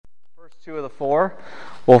first two of the four,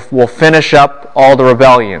 we'll finish up all the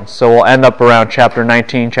rebellions. So we'll end up around chapter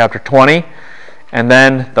 19, chapter 20. And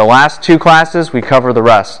then the last two classes, we cover the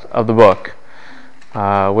rest of the book,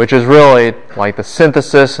 which is really like the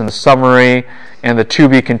synthesis and the summary and the to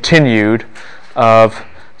be continued of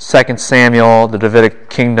 2 Samuel, the Davidic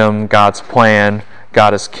kingdom, God's plan,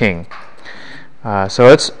 God is king. So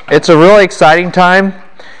it's a really exciting time.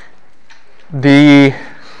 The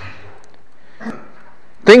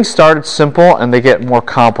things started simple and they get more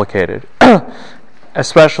complicated,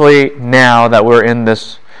 especially now that we're in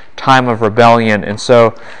this time of rebellion. And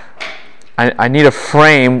so I need to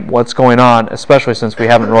frame what's going on, especially since we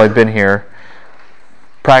haven't really been here,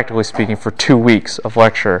 practically speaking, for 2 weeks of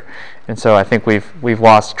lecture. And so I think we've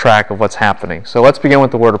lost track of what's happening. So let's begin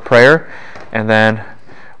with the word of prayer, and then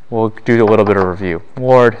we'll do a little bit of review.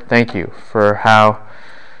 Lord, thank you for how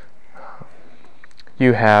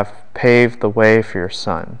you have paved the way for your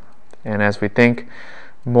Son. And as we think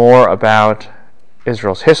more about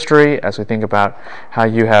Israel's history, as we think about how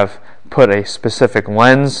you have put a specific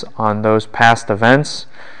lens on those past events,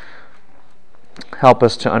 help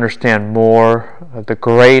us to understand more of the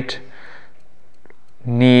great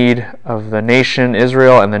need of the nation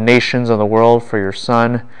Israel and the nations of the world for your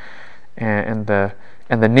Son, and the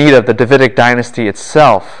need of the Davidic dynasty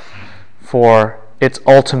itself for its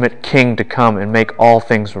ultimate king to come and make all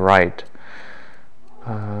things right.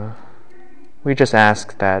 We just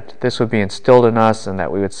ask that this would be instilled in us and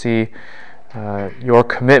that we would see your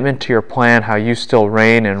commitment to your plan, how you still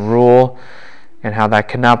reign and rule, and how that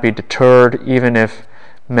cannot be deterred even if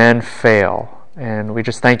men fail. And we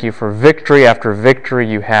just thank you for victory after victory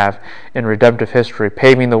you have in redemptive history,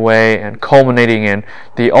 paving the way and culminating in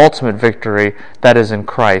the ultimate victory that is in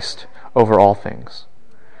Christ over all things.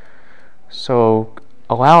 So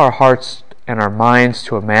allow our hearts and our minds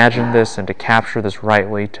to imagine this and to capture this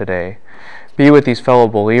rightly today. Be with these fellow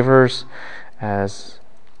believers as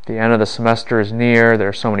the end of the semester is near. There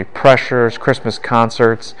are so many pressures, Christmas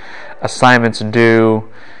concerts, assignments due,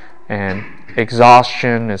 and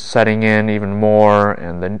exhaustion is setting in even more,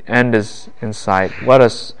 and the end is in sight. Let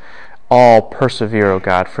us all persevere, O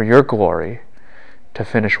God, for your glory, to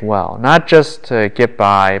finish well. Not just to get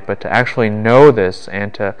by, but to actually know this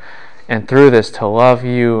and through this to love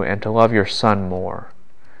you and to love your Son more.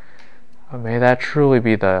 May that truly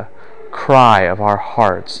be the cry of our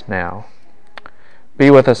hearts now. Be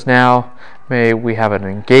with us now. May we have an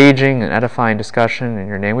engaging and edifying discussion. In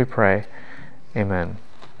your name we pray. Amen.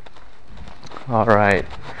 All right.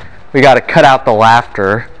 We got to cut out the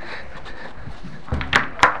laughter.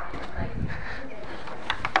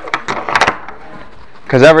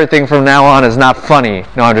 Because everything from now on is not funny.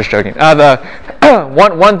 No, I'm just joking.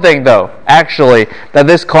 One thing, though, actually, that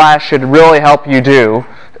this class should really help you do.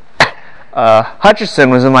 Hutchison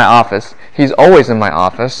was in my office. He's always in my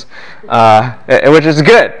office, which is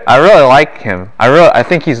good. I really like him. I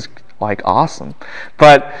think he's like awesome.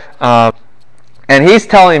 But and he's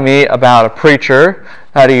telling me about a preacher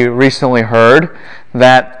that he recently heard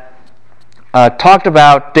that talked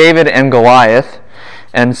about David and Goliath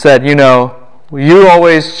and said, we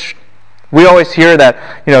always hear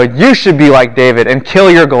that, you should be like David and kill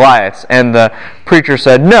your Goliaths. And the preacher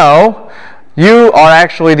said, no, you are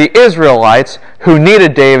actually the Israelites who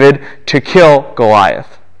needed David to kill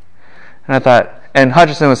Goliath. And I thought, and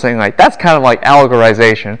Hutchison was saying, that's kind of like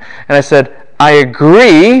allegorization. And I said, I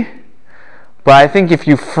agree, but I think if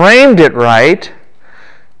you framed it right,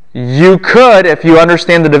 you could, if you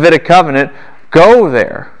understand the Davidic covenant, go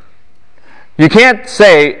there. You can't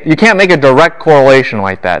make a direct correlation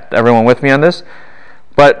like that. Everyone with me on this?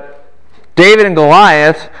 But David and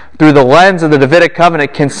Goliath, through the lens of the Davidic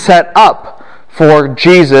covenant, can set up for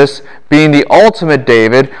Jesus being the ultimate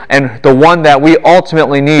David and the one that we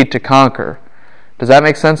ultimately need to conquer. Does that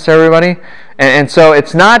make sense to everybody? And so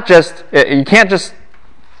it's not just, you can't just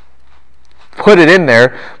put it in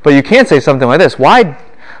there, but you can say something like this. Why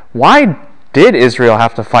did Israel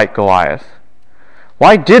have to fight Goliath?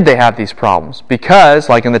 Why did they have these problems? Because,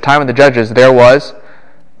 like in the time of the judges, there was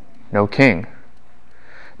no king.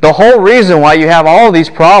 The whole reason why you have all of these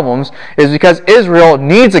problems is because Israel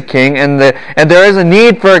needs a king, and there is a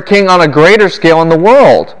need for a king on a greater scale in the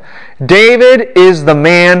world. David is the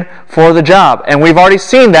man for the job, and we've already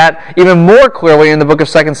seen that even more clearly in the book of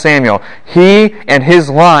 2 Samuel. He and his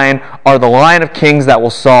line are the line of kings that will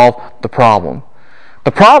solve the problem.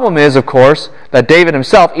 The problem is, of course, that David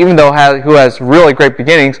himself, even though who has really great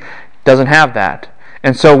beginnings, doesn't have that.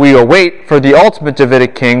 And so we await for the ultimate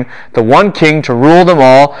Davidic king, the one king to rule them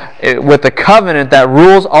all, with the covenant that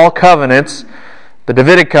rules all covenants, the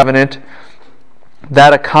Davidic covenant,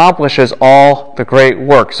 that accomplishes all the great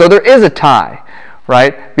work. So there is a tie,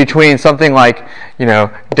 right, between something like,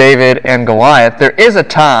 David and Goliath. There is a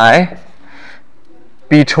tie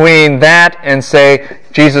between that and, say,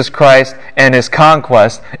 Jesus Christ and his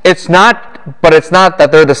conquest. It's not that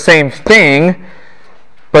they're the same thing,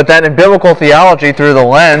 but that in biblical theology, through the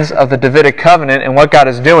lens of the Davidic covenant and what God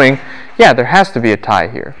is doing, there has to be a tie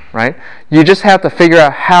here, right? You just have to figure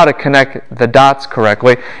out how to connect the dots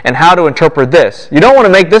correctly and how to interpret this. You don't want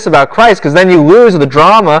to make this about Christ, because then you lose the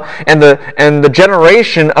drama and the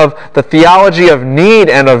generation of the theology of need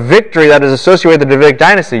and of victory that is associated with the Davidic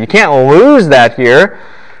dynasty. You can't lose that here,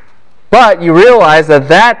 but you realize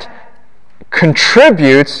that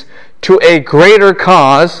contributes to a greater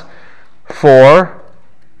cause for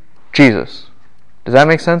Jesus. Does that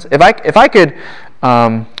make sense? If I could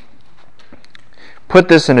put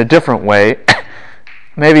this in a different way,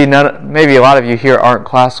 maybe a lot of you here aren't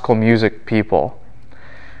classical music people.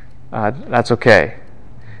 That's okay.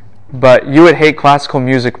 But you would hate classical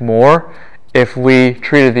music more if we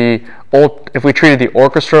treated the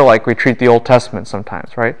orchestra like we treat the Old Testament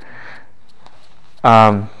sometimes, right?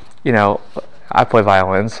 I play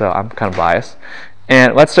violin, so I'm kind of biased.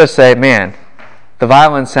 And let's just say, man, the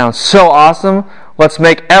violin sounds so awesome. Let's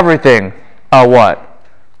make everything a what?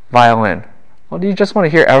 Violin. Well, do you just want to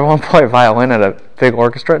hear everyone play violin at a big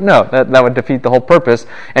orchestra? No, that would defeat the whole purpose,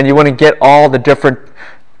 and you wouldn't get all the different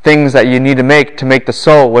things that you need to make the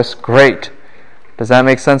soloist great. Does that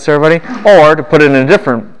make sense to everybody? Or, to put it in a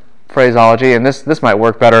different phraseology, and this might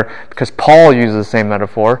work better because Paul uses the same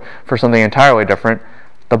metaphor for something entirely different,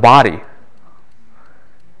 the body.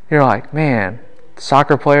 You're like, man,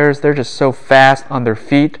 soccer players, they're just so fast on their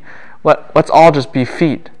feet. Let's all just be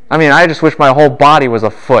feet. I mean, I just wish my whole body was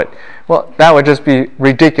a foot. Well, that would just be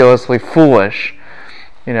ridiculously foolish,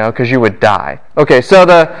 because you would die. Okay, so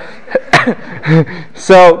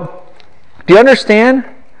so do you understand?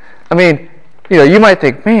 I mean, you might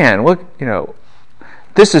think, man, look,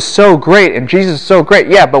 this is so great and Jesus is so great.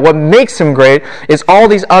 Yeah, but what makes him great is all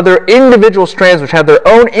these other individual strands which have their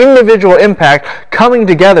own individual impact coming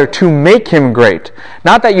together to make him great.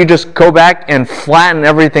 Not that you just go back and flatten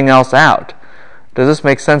everything else out. Does this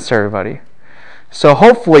make sense to everybody? So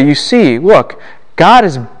hopefully you see, look, God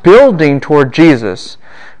is building toward Jesus,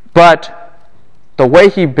 but the way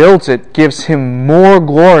he builds it gives him more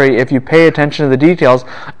glory if you pay attention to the details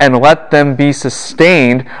and let them be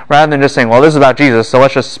sustained rather than just saying, well, this is about Jesus, so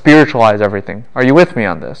let's just spiritualize everything. Are you with me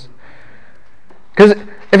on this? Because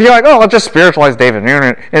if you're like, oh, let's just spiritualize David,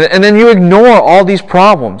 and then you ignore all these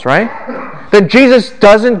problems, right? Then Jesus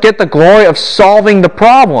doesn't get the glory of solving the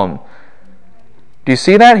problem. Do you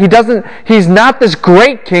see that? He's not this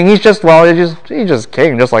great king. He's just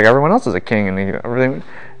king, just like everyone else is a king, and everything.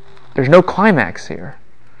 There's no climax here.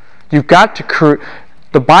 You've got to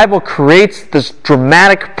the Bible creates this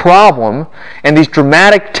dramatic problem and these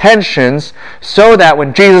dramatic tensions so that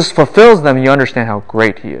when Jesus fulfills them, you understand how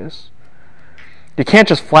great he is. You can't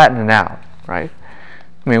just flatten it out, right?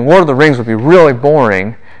 I mean, Lord of the Rings would be really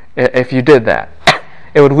boring if you did that.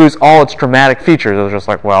 It would lose all its dramatic features. It was just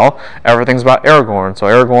like, well, everything's about Aragorn. So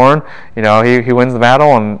Aragorn, he wins the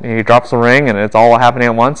battle and he drops the ring and it's all happening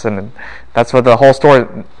at once and that's what the whole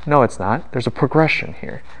story... No, it's not. There's a progression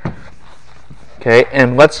here. Okay,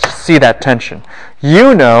 and let's just see that tension.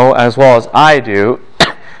 You know, as well as I do,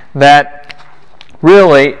 that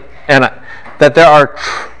really, that there are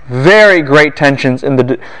very great tensions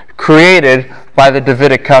created by the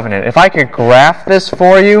Davidic covenant. If I could graph this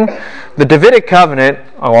for you, the Davidic covenant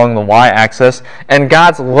along the y-axis and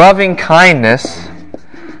God's loving kindness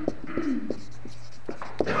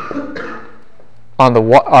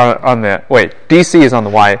DC is on the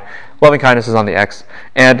y, loving kindness is on the x,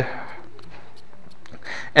 and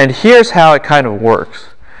here's how it kind of works.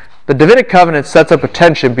 The Davidic covenant sets up a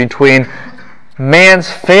tension between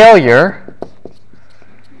man's failure,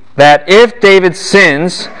 that if David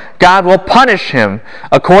sins, God will punish him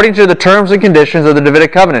according to the terms and conditions of the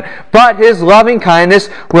Davidic covenant. But his loving kindness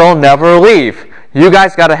will never leave. You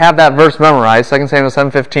guys got to have that verse memorized, 2 Samuel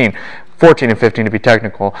 7:15, 14 and 15 to be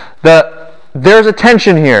technical. There's a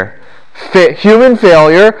tension here. Human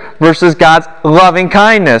failure versus God's loving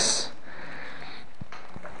kindness.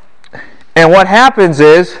 And what happens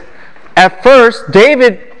is, at first,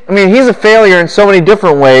 David... he's a failure in so many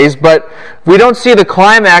different ways, but we don't see the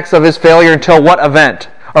climax of his failure until what event?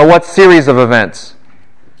 Or what series of events?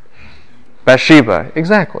 Bathsheba.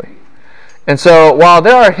 Exactly. And so, while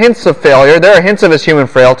there are hints of failure, there are hints of his human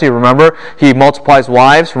frailty. Remember, he multiplies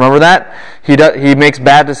wives. Remember that? He makes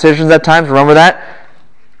bad decisions at times. Remember that?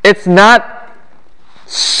 It's not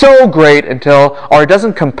so great or it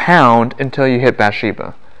doesn't compound until you hit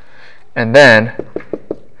Bathsheba. And then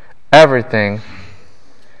everything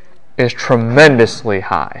is tremendously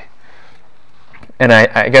high. And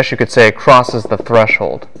I guess you could say it crosses the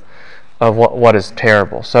threshold of what is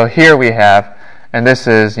terrible. So here we have, and this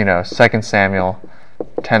is, 2 Samuel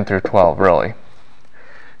 10 through 12, really.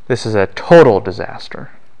 This is a total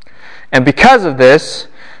disaster. And because of this,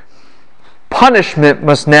 punishment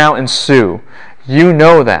must now ensue. You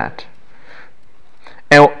know that.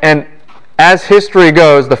 And as history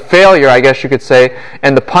goes, the failure, I guess you could say,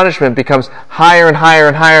 and the punishment becomes higher and higher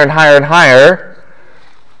and higher and higher and higher.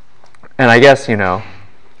 And I guess,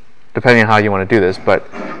 depending on how you want to do this, but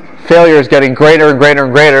failure is getting greater and greater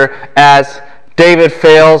and greater as David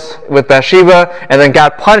fails with Bathsheba, and then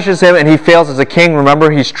God punishes him, and he fails as a king. Remember,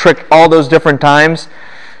 he's tricked all those different times.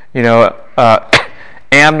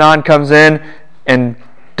 Amnon comes in and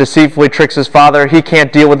deceitfully tricks his father. He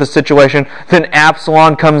can't deal with the situation. Then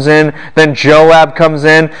Absalom comes in. Then Joab comes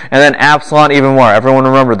in. And then Absalom even more. Everyone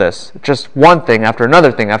remember this. Just one thing after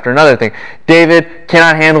another thing after another thing. David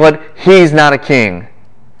cannot handle it. He's not a king.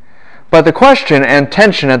 But the question and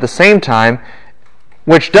tension at the same time,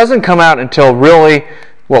 which doesn't come out until really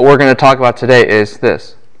what we're going to talk about today, is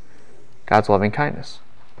this: God's loving kindness.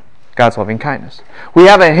 God's loving kindness. We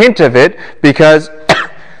have a hint of it because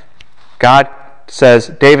God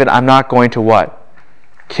says, David, I'm not going to what?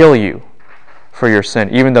 Kill you for your sin.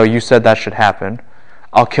 Even though you said that should happen,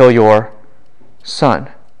 I'll kill your son.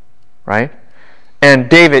 Right? And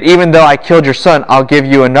David, even though I killed your son, I'll give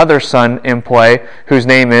you another son in play whose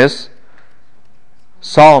name is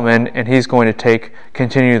Solomon, and he's going to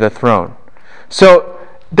continue the throne. So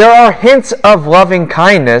there are hints of loving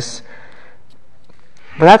kindness,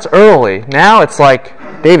 but that's early. Now it's like,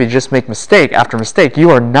 David, you just make mistake after mistake. You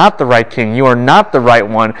are not the right king. You are not the right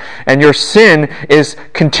one. And your sin is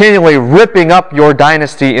continually ripping up your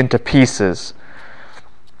dynasty into pieces.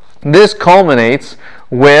 This culminates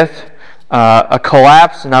with a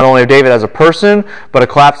collapse, not only of David as a person, but a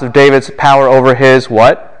collapse of David's power over his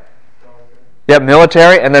what? Yep,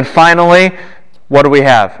 military. And then finally, what do we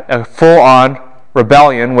have? A full-on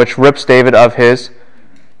rebellion, which rips David of his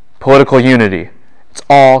political unity. It's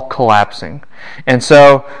all collapsing. And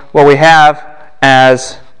so what we have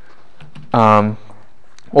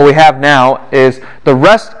now is the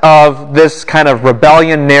rest of this kind of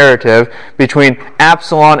rebellion narrative between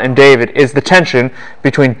Absalom and David is the tension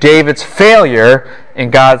between David's failure and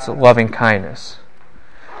God's loving kindness.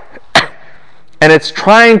 And it's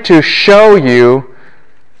trying to show you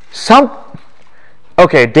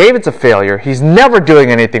okay, David's a failure. He's never doing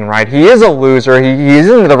anything right. He is a loser. He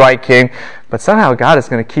isn't the right king. But somehow God is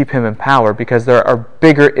going to keep him in power because there are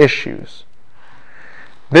bigger issues.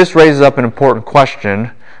 This raises up an important question,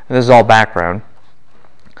 and this is all background.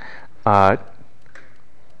 Would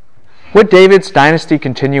David's dynasty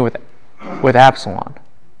continue with Absalom?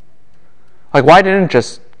 Like, why didn't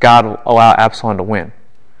just God allow Absalom to win?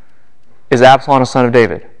 Is Absalom a son of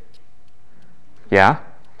David? Yeah.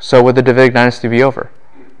 So would the Davidic dynasty be over?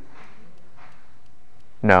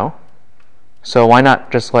 No. So why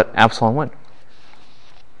not just let Absalom win?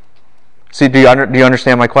 See, do you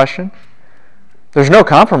understand my question? There's no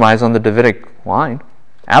compromise on the Davidic line.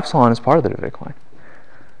 Absalom is part of the Davidic line.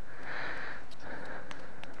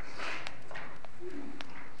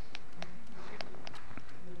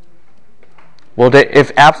 Well,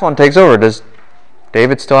 if Absalom takes over, does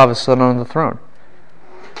David still have a son on the throne?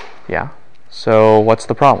 Yeah. So what's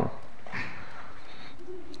the problem?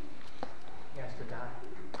 He has to die.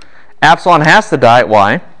 Absalom has to die.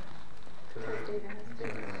 Why?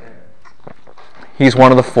 He's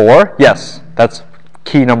one of the four. Yes, that's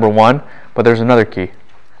key number one. But there's another key.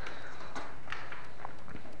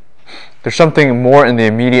 There's something more in the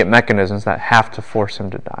immediate mechanisms that have to force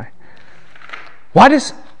him to die. Why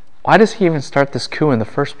does he even start this coup in the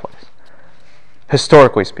first place?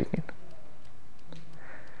 Historically speaking.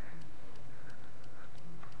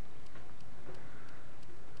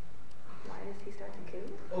 Why does he start the coup?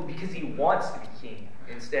 Oh, because he wants to be king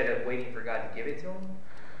instead of waiting for God to give it to him?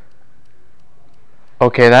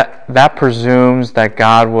 Okay, that presumes that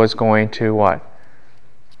God was going to what?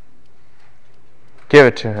 Give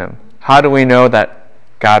it to him. How do we know that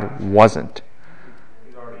God wasn't?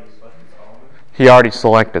 He already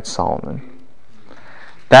selected Solomon.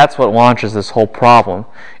 That's what launches this whole problem,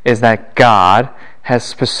 is that God has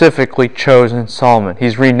specifically chosen Solomon.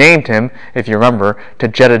 He's renamed him, if you remember, to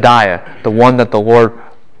Jedediah, the one that the Lord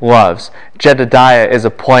loves. Jedediah is a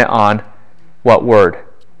play on what word?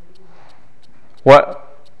 What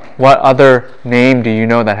other name do you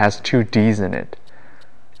know that has two D's in it?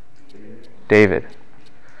 David.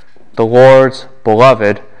 the Lord's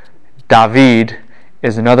beloved. David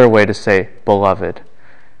is another way to say beloved.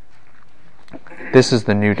 This is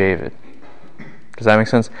the new David. Does that make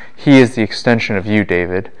sense? He is the extension of you,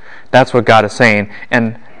 David. That's what God is saying.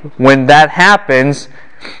 And when that happens,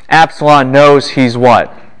 Absalom knows he's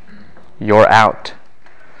what? You're out.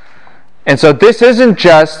 And so this isn't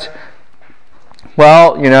just,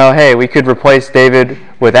 well, hey, we could replace David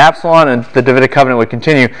with Absalom and the Davidic covenant would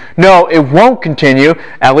continue. No, it won't continue,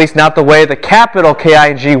 at least not the way the capital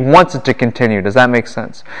K-I-N-G wants it to continue. Does that make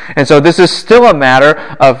sense? And so this is still a matter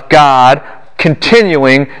of God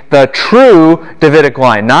continuing the true Davidic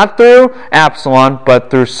line. Not through Absalom,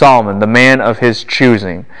 but through Solomon, the man of his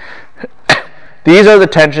choosing. These are the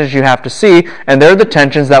tensions you have to see, and they're the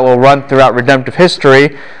tensions that will run throughout redemptive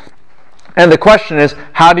history. And the question is,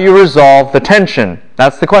 how do you resolve the tension?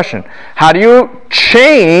 That's the question. How do you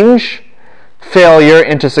change failure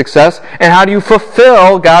into success? And how do you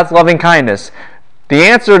fulfill God's loving kindness? The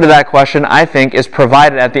answer to that question, I think, is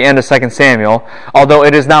provided at the end of 2 Samuel, although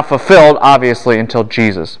it is not fulfilled, obviously, until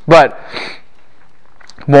Jesus. But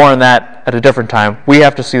more on that at a different time. We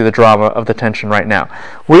have to see the drama of the tension right now.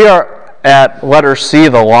 We are at letter C,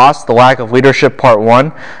 the loss, the lack of leadership, part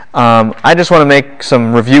 1. I just want to make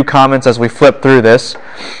some review comments as we flip through this.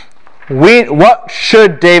 What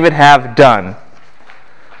should David have done?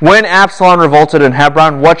 When Absalom revolted in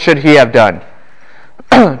Hebron, what should he have done?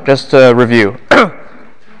 Just to review.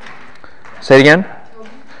 Say it again.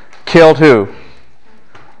 Killed who?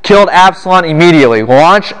 Killed Absalom immediately.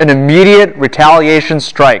 Launch an immediate retaliation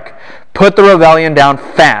strike. Put the rebellion down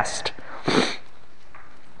fast.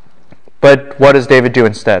 But what does David do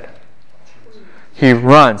instead? He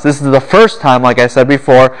runs. This is the first time, like I said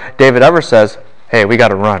before, David ever says, hey, we got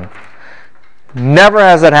to run. Never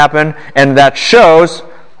has that happened, and that shows,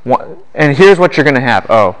 and here's what you're going to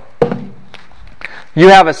have. You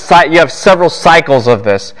have several cycles of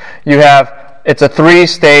this. It's a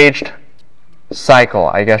 3-staged cycle,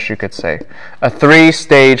 I guess you could say. A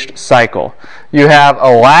 3-staged cycle. You have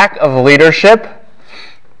a lack of leadership.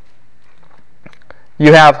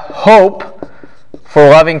 You have hope for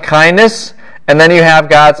loving kindness, and then you have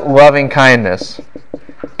God's loving kindness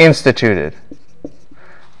instituted.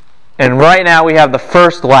 And right now we have the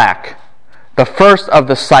first lack, the first of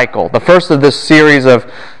the cycle, the first of this series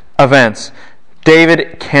of events.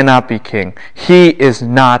 David cannot be king. He is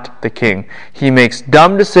not the king. He makes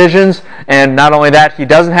dumb decisions, and not only that, he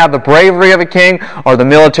doesn't have the bravery of a king or the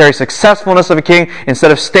military successfulness of a king. Instead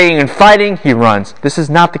of staying and fighting, he runs. This is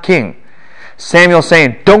not the king. Samuel's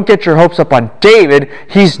saying, don't get your hopes up on David.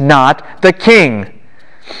 He's not the king.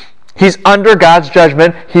 He's under God's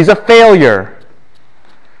judgment. He's a failure.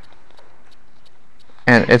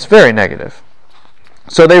 And it's very negative.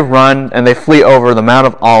 So they run and they flee over the Mount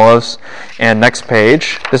of Olives. And next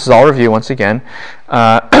page, this is all review once again.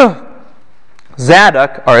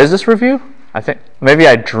 Zadok, or is this review? I think maybe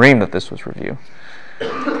I dreamed that this was review.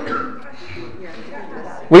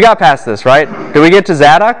 We got past this, right? Did we get to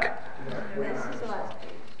Zadok?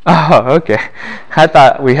 Oh, okay. I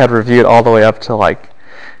thought we had reviewed all the way up to like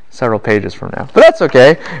several pages from now. But that's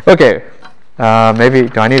okay. Okay. Maybe,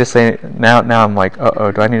 do I need to say, now I'm like,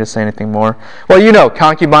 do I need to say anything more? Well,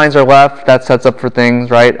 concubines are left. That sets up for things,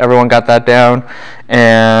 right? Everyone got that down.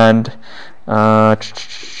 And, okay.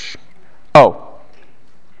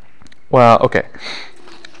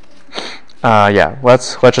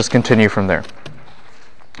 Let's just continue from there.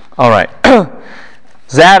 All right.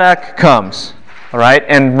 Zadok comes. All right.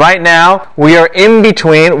 And right now, we are in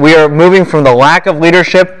between. We are moving from the lack of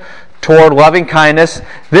leadership toward loving kindness.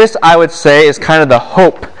 This, I would say, is kind of the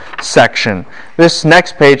hope section. This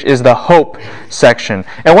next page is the hope section.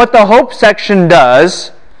 And what the hope section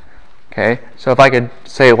does, okay, so if I could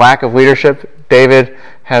say lack of leadership, David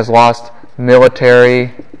has lost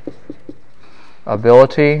military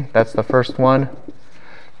ability. That's the first one.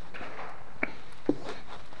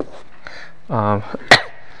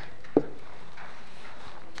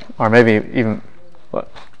 Or maybe even,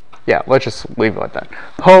 let's just leave it like that.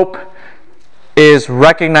 Hope is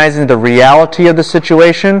recognizing the reality of the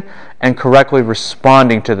situation and correctly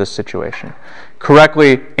responding to the situation.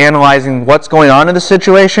 Correctly analyzing what's going on in the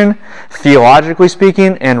situation, theologically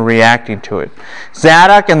speaking, and reacting to it.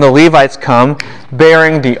 Zadok and the Levites come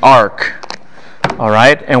bearing the ark. All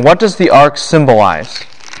right? And what does the ark symbolize?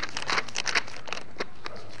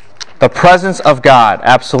 The presence of God,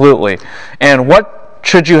 absolutely. And what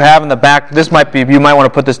should you have in the back? You might want to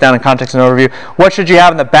put this down in context and overview. What should you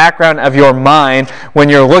have in the background of your mind when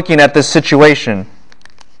you're looking at this situation?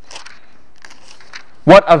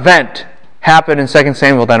 What event happened in 2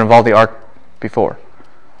 Samuel that involved the ark before?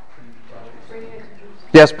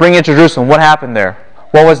 Yes, bring it to Jerusalem. What happened there?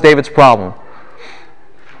 What was David's problem?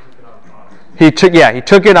 He took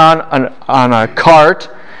it on a cart,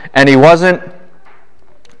 and he wasn't.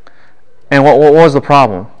 And what was the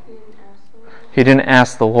problem? He didn't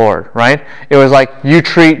ask the Lord, right? It was like, you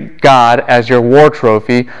treat God as your war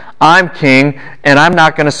trophy. I'm king, and I'm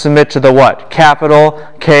not going to submit to the what? Capital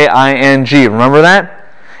K-I-N-G. Remember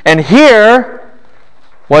that? And here,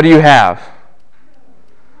 what do you have?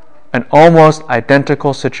 An almost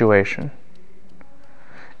identical situation.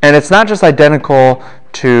 And it's not just identical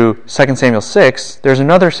to 2 Samuel 6. There's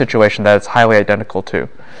another situation that it's highly identical to.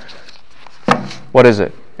 What is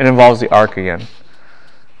it? It involves the ark again.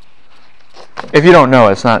 If you don't know,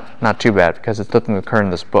 it's not too bad, because it doesn't occur in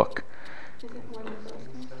this book. Is it one of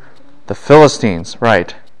those guys? The Philistines,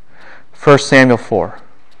 right. 1 Samuel 4.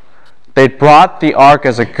 They brought the ark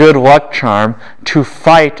as a good luck charm to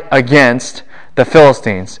fight against the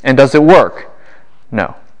Philistines. And does it work?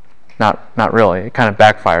 No. Not really. It kind of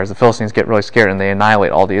backfires. The Philistines get really scared and they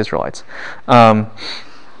annihilate all the Israelites.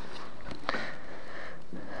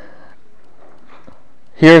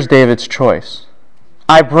 Here's David's choice.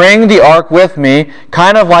 I bring the ark with me,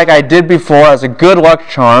 kind of like I did before, as a good luck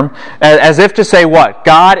charm, as if to say what?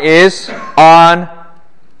 God is on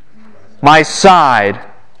my side.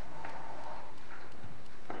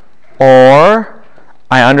 Or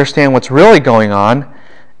I understand what's really going on,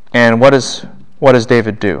 and what does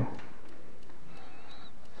David do?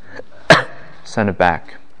 Send it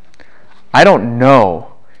back. I don't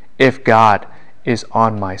know if God is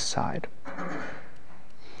on my side.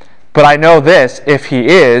 But I know this, if He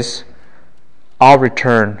is, I'll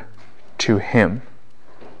return to Him,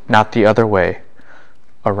 not the other way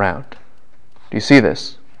around. Do you see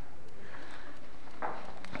this?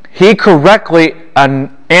 He correctly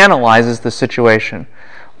analyzes the situation.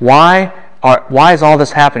 Why is all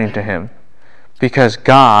this happening to him? Because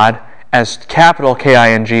God, as capital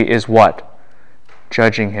K-I-N-G, is what?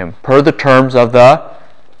 Judging him, per the terms of the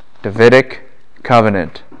Davidic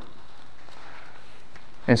covenant.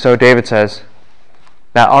 And so David says,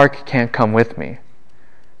 that ark can't come with me.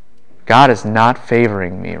 God is not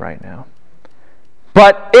favoring me right now.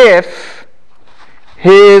 But if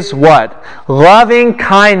His what? Loving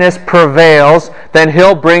kindness prevails, then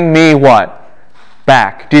He'll bring me what?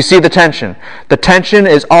 Back. Do you see the tension? The tension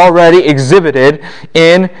is already exhibited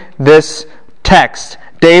in this text.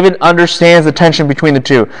 David understands the tension between the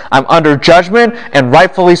two. I'm under judgment, and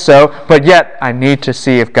rightfully so, but yet I need to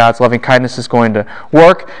see if God's loving kindness is going to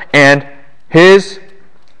work. And his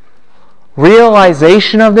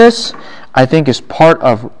realization of this, I think, is part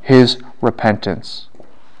of his repentance.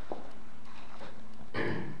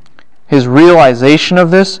 His realization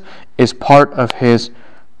of this is part of his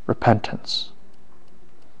repentance.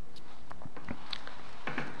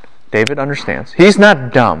 David understands. He's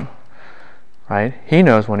not dumb. Right? He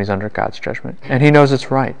knows when he's under God's judgment. And he knows it's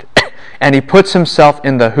right. And he puts himself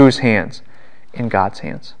in the whose hands? In God's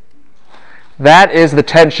hands. That is the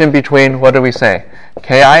tension between, what do we say?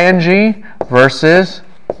 K-I-N-G versus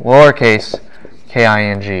lowercase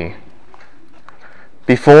k-I-N-G.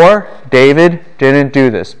 Before, David didn't do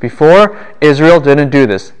this. Before, Israel didn't do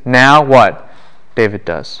this. Now what? David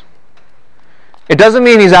does. It doesn't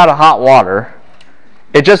mean he's out of hot water.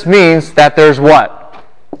 It just means that there's what?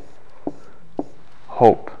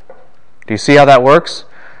 Hope. Do you see how that works?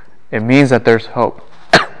 It means that there's hope.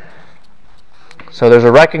 So there's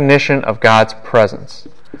a recognition of God's presence,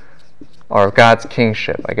 or of God's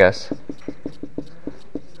kingship, I guess.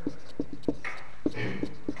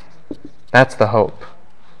 That's the hope.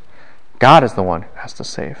 God is the one who has to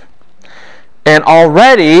save. And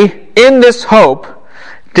already, in this hope,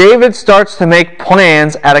 David starts to make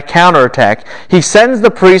plans at a counterattack. He sends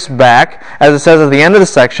the priests back, as it says at the end of the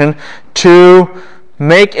section, to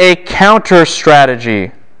make a counter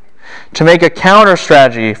strategy. To make a counter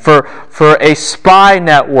strategy for a spy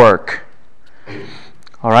network.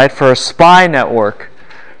 Alright, for a spy network.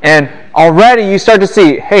 And already you start to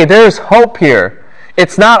see, hey, there's hope here.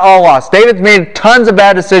 It's not all lost. David's made tons of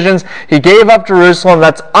bad decisions. He gave up Jerusalem.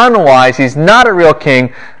 That's unwise. He's not a real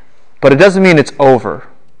king. But it doesn't mean it's over.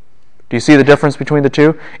 Do you see the difference between the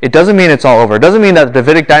two? It doesn't mean it's all over. It doesn't mean that the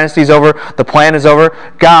Davidic dynasty is over, the plan is over.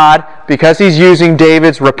 God, because He's using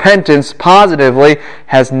David's repentance positively,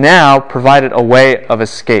 has now provided a way of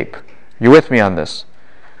escape. You with me on this?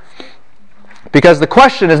 Because the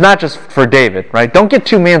question is not just for David, right? Don't get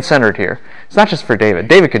too man-centered here. It's not just for David.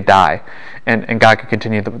 David could die, and God could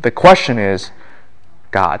continue. The question is,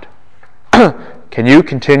 God, can you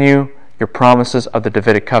continue your promises of the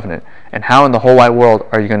Davidic covenant? And how in the whole wide world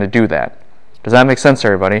are you going to do that? Does that make sense,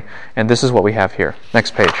 everybody? And this is what we have here.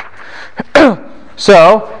 Next page.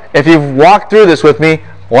 So, if you've walked through this with me,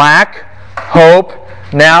 lack, hope,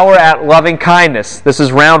 now we're at loving kindness. This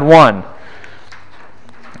is round 1.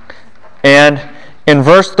 And in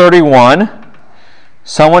verse 31,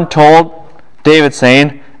 someone told David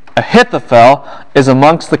saying, Ahithophel is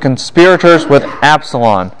amongst the conspirators with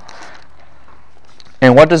Absalom.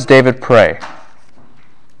 And what does David pray?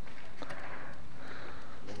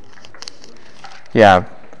 Yeah,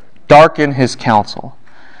 darken his counsel.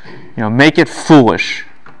 Make it foolish.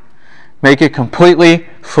 Make it completely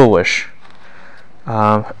foolish.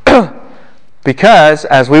 Because,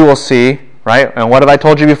 as we will see, right? And what have I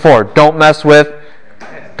told you before? Don't mess with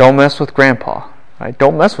Grandpa. Right?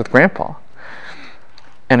 Don't mess with Grandpa.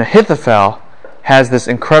 And Ahithophel has this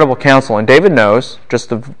incredible counsel, and David knows,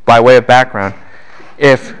 just by way of background,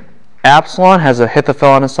 if Absalom has Ahithophel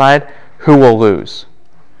on his side, who will lose?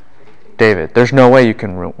 David. There's no way you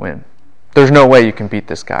can win. There's no way you can beat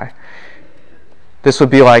this guy. This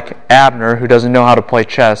would be like Abner, who doesn't know how to play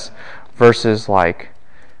chess, versus like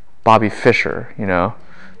Bobby Fischer.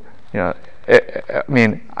 I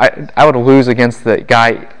would lose against the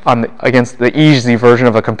guy against the easy version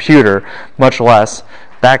of a computer, much less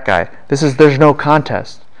that guy. There's no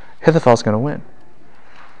contest. Ahithophel's going to win.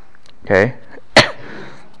 Okay.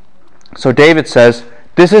 So David says,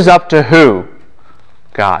 this is up to who?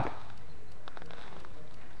 God.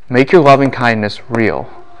 Make your loving kindness real.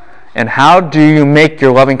 And how do you make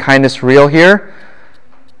your loving kindness real here?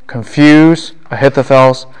 Confuse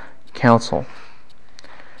Ahithophel's counsel.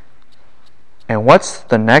 And what's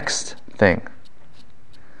the next thing?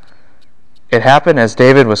 It happened as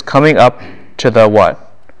David was coming up to the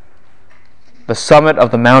what? The summit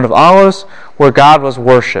of the Mount of Olives, where God was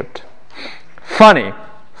worshipped. Funny.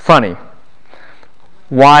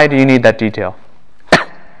 Why do you need that detail?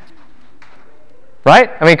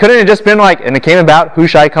 Right? Couldn't it just been like, and it came about,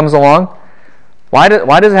 Hushai comes along? Why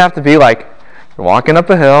does it have to be like, you're walking up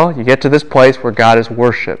a hill, you get to this place where God is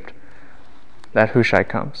worshipped, that Hushai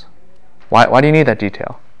comes? Why do you need that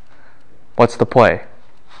detail? What's the play?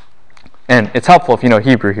 And it's helpful if you know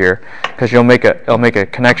Hebrew here, because it'll make a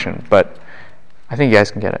connection, but I think you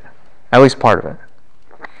guys can get it. At least part of it.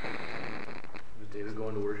 Was David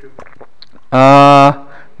going to worship?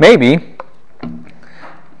 Maybe.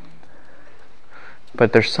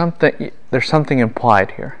 But there's something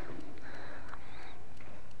implied here.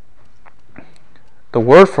 The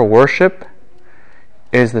word for worship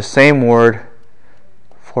is the same word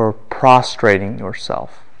for prostrating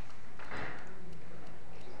yourself.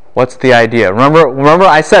 What's the idea? Remember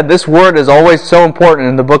I said this word is always so important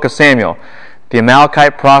in the book of Samuel. The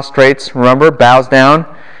Amalekite prostrates, bows down,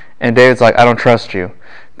 and David's like, I don't trust you.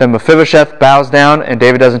 Then Mephibosheth bows down, and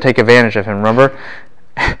David doesn't take advantage of him, remember?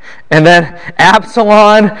 And then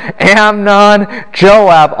Absalom, Amnon,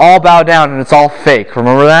 Joab all bow down, and it's all fake.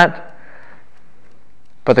 Remember that?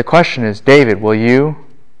 But the question is, David, will you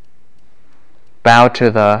bow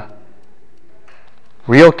to the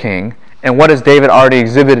real king? And what has David already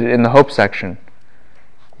exhibited in the hope section?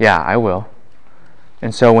 Yeah, I will.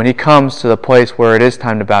 And so when he comes to the place where it is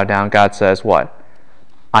time to bow down, God says, what?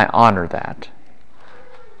 I honor that.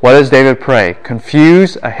 What does David pray?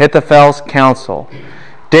 Confuse Ahithophel's counsel.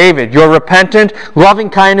 David, your repentant, loving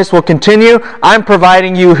kindness will continue. I'm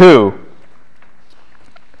providing you who?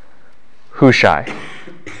 Hushai.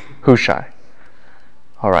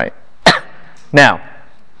 All right. Now,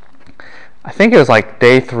 I think it was like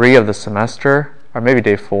day 3 of the semester, or maybe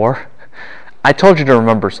day 4. I told you to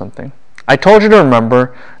remember something. I told you to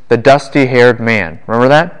remember the dusty-haired man. Remember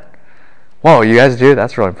that? Whoa, you guys do?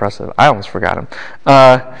 That's really impressive. I almost forgot him.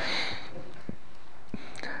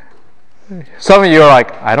 Some of you are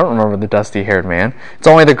like, I don't remember the dusty-haired man. It's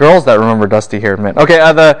only the girls that remember dusty-haired men. Okay,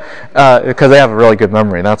 because they have a really good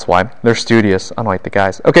memory. That's why they're studious, unlike the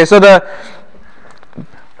guys. Okay, so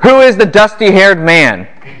who is the dusty-haired man?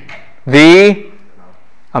 The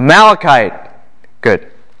Amalekite. Good.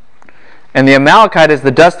 And the Amalekite is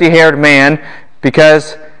the dusty-haired man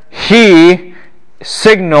because he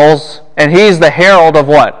signals, and he's the herald of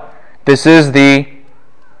what? This is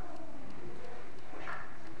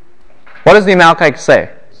what does the Amalekite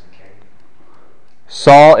say?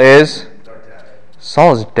 Saul is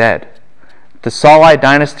dead. The Saulite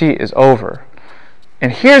dynasty is over.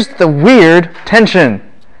 And here's the weird tension.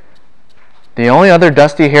 The only other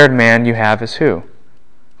dusty-haired man you have is who?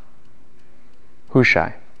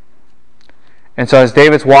 Hushai. And so as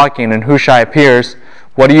David's walking and Hushai appears,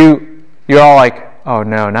 you're all like, oh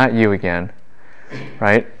no, not you again.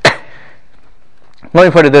 Right? Let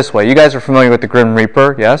me put it this way. You guys are familiar with the Grim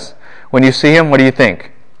Reaper, yes? When you see him, what do you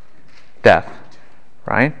think? Death.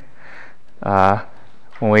 Right?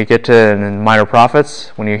 when we get to in Minor Prophets,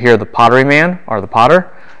 when you hear the pottery man or the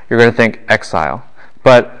potter, you're going to think exile.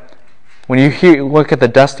 But when you look at the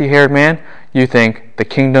dusty-haired man, you think the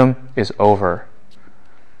kingdom is over.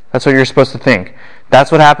 That's what you're supposed to think.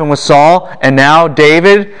 That's what happened with Saul, and now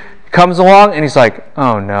David comes along and he's like,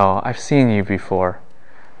 oh no, I've seen you before.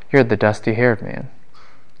 You're the dusty-haired man.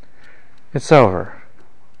 It's over.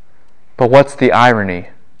 But what's the irony?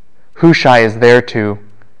 Hushai is there to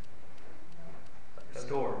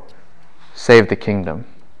save the kingdom.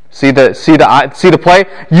 See the play?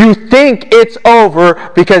 You think it's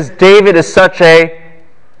over because David is such a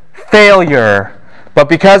failure. But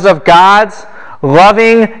because of God's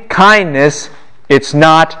loving kindness, it's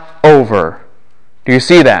not over. Do you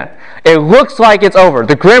see that? It looks like it's over.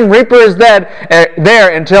 The Grim Reaper is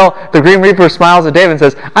there until the Grim Reaper smiles at David and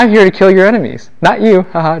says, I'm here to kill your enemies. Not you.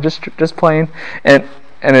 Haha, just playing. And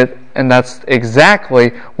that's exactly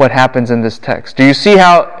what happens in this text. Do you see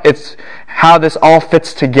how this all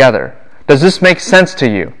fits together? Does this make sense to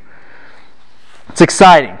you? It's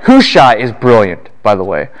exciting. Hushai is brilliant, by the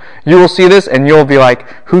way. You will see this and you'll be like,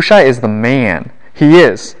 Hushai is the man. He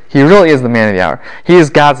is. He really is the man of the hour. He is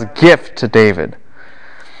God's gift to David.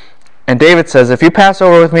 And David says, if you pass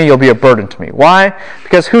over with me, you'll be a burden to me. Why?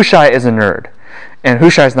 Because Hushai is a nerd. And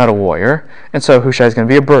Hushai is not a warrior. And so Hushai is going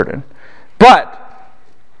to be a burden. But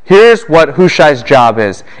here's what Hushai's job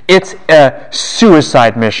is. It's a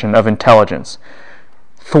suicide mission of intelligence.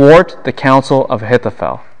 Thwart the counsel of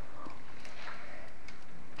Ahithophel.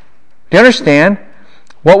 Do you understand?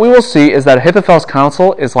 What we will see is that Ahithophel's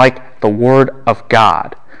counsel is like the word of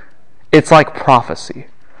God. It's like prophecy.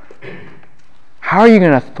 How are you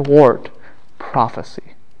going to thwart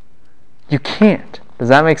prophecy? You can't. Does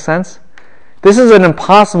that make sense? This is an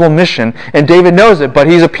impossible mission, and David knows it, but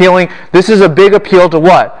he's appealing. This is a big appeal to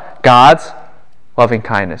what? God's loving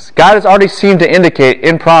kindness. God has already seemed to indicate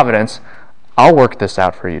in providence, I'll work this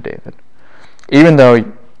out for you, David. Even though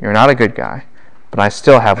you're not a good guy, but I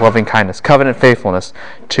still have loving kindness, covenant faithfulness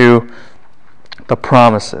to the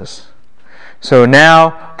promises. So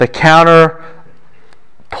now the counter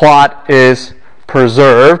plot is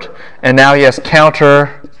preserved, and now he has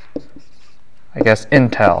counter,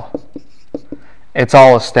 intel. It's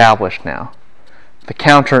all established now. The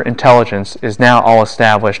counterintelligence is now all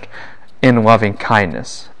established in loving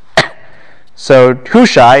kindness. So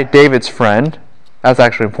Hushai, David's friend, that's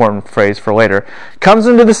actually an important phrase for later, comes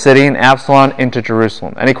into the city and Absalom into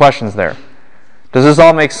Jerusalem. Any questions there? Does this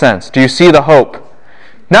all make sense? Do you see the hope?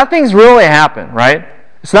 Nothing's really happened, right?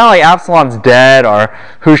 It's not like Absalom's dead or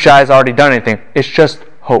Hushai's already done anything. It's just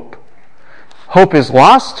hope. Hope is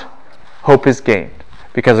lost, hope is gained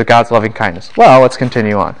because of God's loving kindness. Well, let's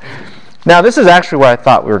continue on. Now, this is actually where I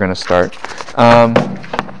thought we were going to start.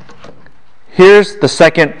 Here's the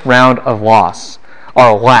second round of loss,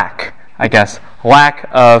 or lack, lack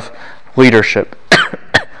of leadership.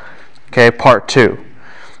 Okay, part 2.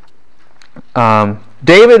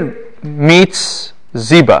 David meets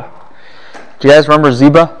Ziba. Do you guys remember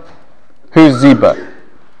Ziba? Who's Ziba?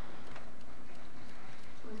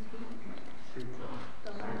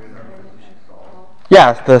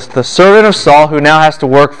 Yeah, the servant of Saul who now has to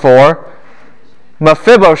work for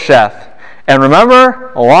Mephibosheth. And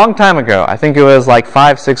remember, a long time ago, I think it was like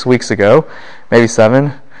 5-6 weeks ago, maybe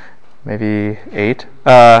 7, maybe 8,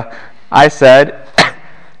 I said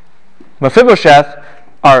Mephibosheth,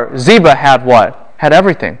 or Ziba, had what? Had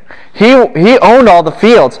everything. He owned all the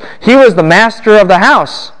fields. He was the master of the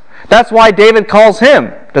house. That's why David calls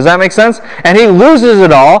him. Does that make sense? And he loses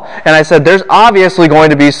it all. And I said, there's obviously going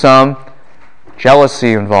to be some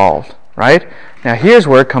jealousy involved, right? Now here's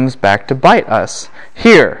where it comes back to bite us.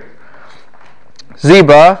 Here,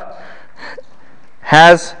 Ziba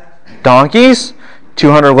has donkeys,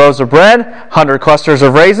 200 loaves of bread, 100 clusters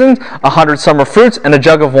of raisins, 100 summer fruits, and a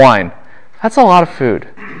jug of wine. That's a lot of food.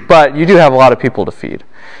 But you do have a lot of people to feed.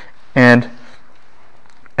 And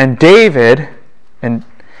David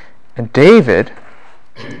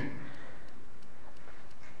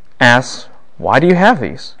asks, why do you have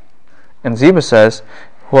these? And Ziba says,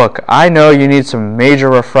 look, I know you need some major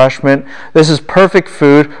refreshment. This is perfect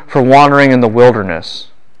food for wandering in the wilderness.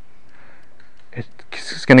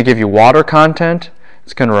 It's going to give you water content.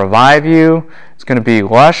 It's going to revive you. It's going to be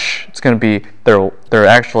lush. It's going to be, they're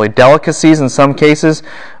actually delicacies in some cases,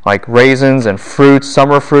 like raisins and fruits,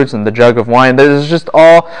 summer fruits, and the jug of wine. This is just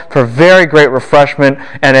all for very great refreshment.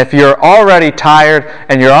 And if you're already tired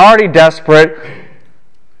and you're already desperate,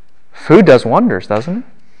 food does wonders, doesn't it?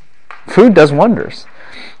 Food does wonders.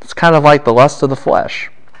 It's kind of like the lust of the flesh.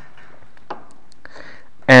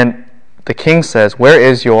 And the king says, where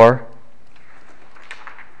is your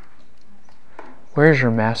Where's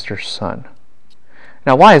your master's son?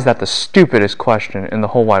 Now, why is that the stupidest question in the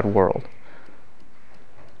whole wide world?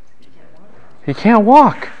 He can't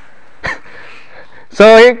walk.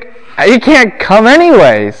 So he can't come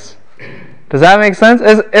anyways. Does that make sense?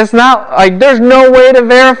 It's not like there's no way to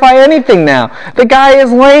verify anything now. The guy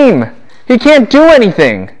is lame. He can't do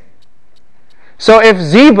anything. So if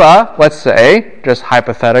Ziba, let's say, just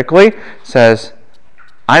hypothetically, says,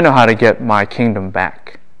 I know how to get my kingdom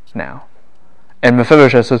back now. And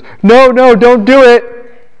Mephibosheth says, no, don't do it.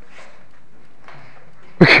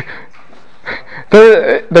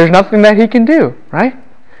 There's nothing that he can do, right?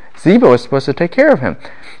 Ziba was supposed to take care of him.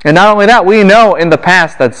 And not only that, we know in the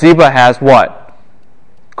past that Ziba has what?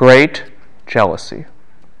 Great jealousy.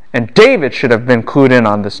 And David should have been clued in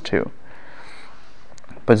on this too.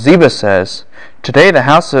 But Ziba says, today the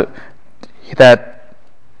house that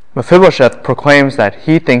Mephibosheth proclaims that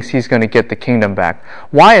he thinks he's going to get the kingdom back.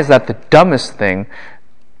 Why is that the dumbest thing,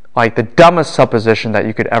 like the dumbest supposition that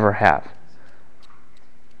you could ever have?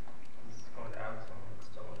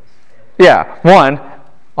 Yeah, one,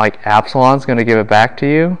 like Absalom's going to give it back to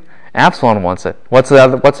you. Absalom wants it.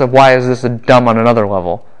 Why is this dumb on another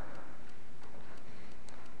level?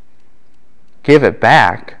 Give it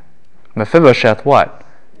back. Mephibosheth what?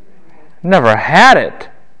 Never had it.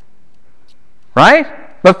 Right?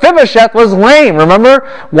 Mephibosheth was lame. Remember?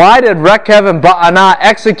 Why did Rechab and Baanah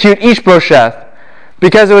execute Ishbosheth?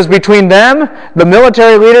 Because it was between them, the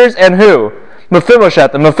military leaders, and who?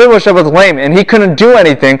 Mephibosheth. And Mephibosheth was lame, and he couldn't do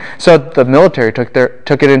anything, so the military took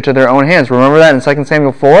it into their own hands. Remember that in 2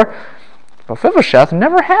 Samuel 4? Mephibosheth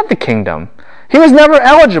never had the kingdom. He was never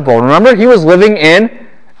eligible. Remember? He was living in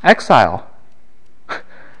exile.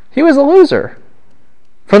 He was a loser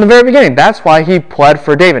from the very beginning. That's why he pled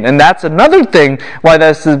for David. And that's another thing why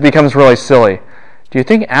this becomes really silly. Do you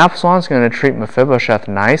think Absalom's going to treat Mephibosheth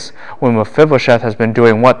nice when Mephibosheth has been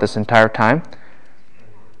doing what this entire time?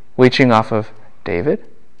 Leeching off of David?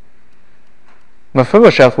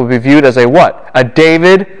 Mephibosheth will be viewed as a what? A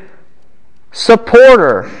David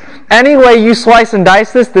supporter. Any way you slice and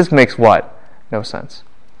dice this makes what? No sense.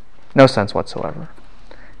 No sense whatsoever.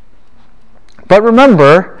 But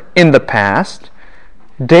remember, in the past,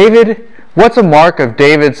 David, what's a mark of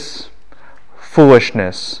David's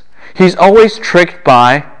foolishness? He's always tricked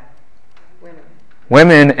by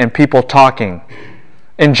women and people talking.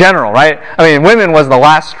 In general, right? I mean, women was the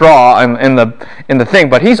last straw in the thing,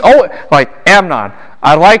 but he's always like, Amnon,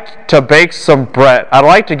 I'd like to bake some bread. I'd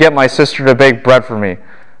like to get my sister to bake bread for me.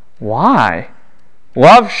 Why?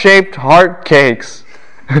 Love-shaped heart cakes.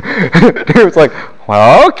 He was like,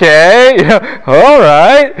 well, okay, yeah, all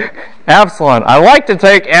right. Absalom, I'd like to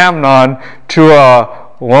take Amnon to a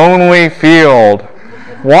lonely field.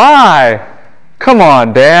 Why? Come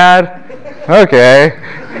on, Dad. Okay.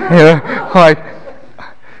 Like,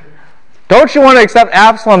 don't you want to accept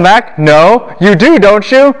Absalom back? No. You do, don't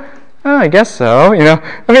you? Oh, I guess so. I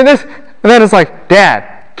mean, and then it's like,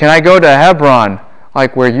 Dad, can I go to Hebron,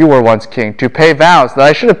 like where you were once king, to pay vows that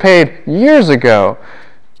I should have paid years ago?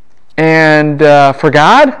 And for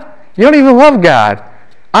God? You don't even love God.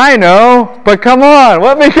 I know, but come on,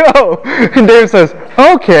 let me go. And David says,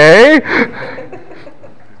 okay.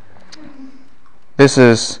 This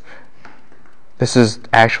is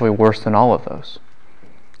actually worse than all of those.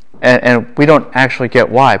 And we don't actually get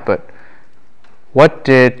why, but what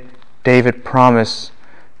did David promise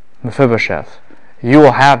Mephibosheth? You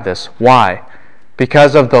will have this. Why?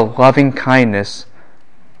 Because of the loving kindness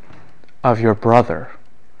of your brother.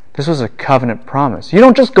 This was a covenant promise. You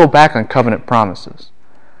don't just go back on covenant promises.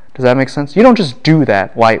 Does that make sense? You don't just do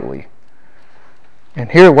that lightly.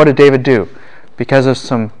 And here, what did David do? Because of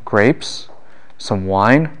some grapes, some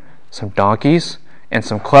wine, some donkeys, and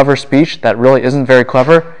some clever speech that really isn't very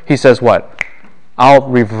clever, he says what? I'll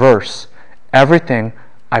reverse everything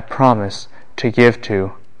I promise to give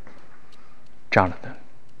to Jonathan.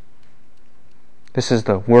 This is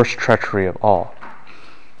the worst treachery of all.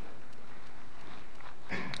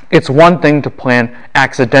 It's one thing to plan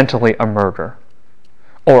accidentally a murder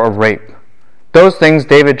or a rape. Those things,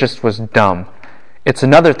 David just was dumb. It's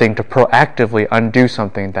another thing to proactively undo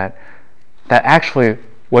something that actually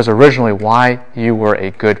was originally why you were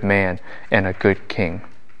a good man and a good king.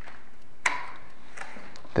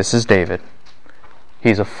 This is David.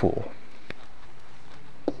 He's a fool.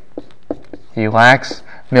 He lacks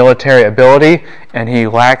military ability, and he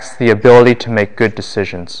lacks the ability to make good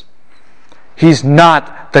decisions. He's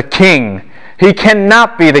not the king. He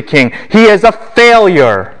cannot be the king. He is a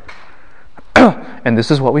failure. And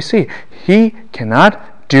this is what we see. He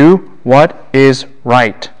cannot do what is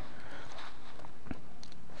right.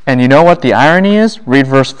 And you know what the irony is? Read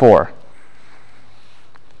verse 4.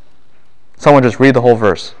 Someone just read the whole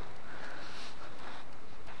verse.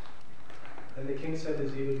 And the king said to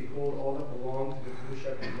Ziba, behold, all that belonged to the true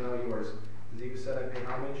shepherd is now yours. Ziba said, I pay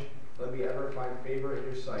homage. Let me ever find favor in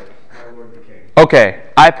your sight, my lord the king. Okay,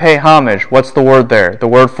 I pay homage. What's the word there? The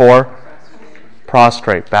word for?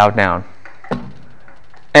 Prostrate, bow down.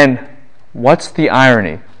 And what's the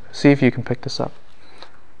irony? See if you can pick this up.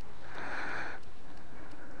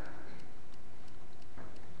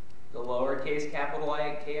 The lowercase capital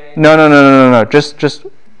I-K-I-N? No. Just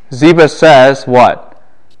Ziba says what?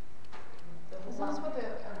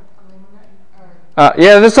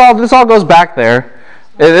 Yeah, this all goes back there.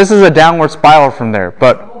 This is a downward spiral from there,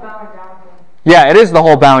 but yeah, it is the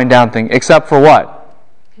whole bowing down thing, except for what?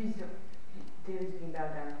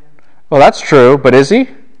 Well, that's true, but is he?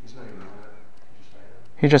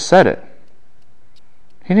 He just said it.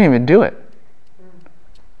 He didn't even do it.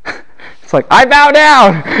 It's like, I bow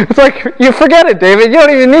down. It's like, you forget it, David. You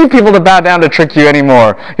don't even need people to bow down to trick you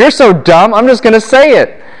anymore. You're so dumb, I'm just going to say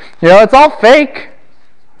it. It's all fake.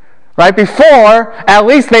 Right? Before, at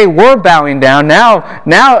least they were bowing down.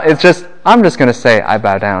 Now it's just, I'm just going to say, I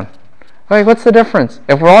bow down. Like, what's the difference?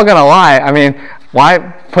 If we're all going to lie, why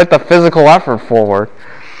put the physical effort forward?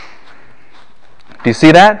 Do you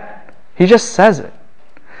see that? He just says it.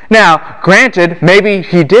 Now, granted, maybe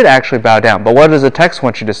he did actually bow down, but what does the text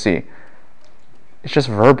want you to see? It's just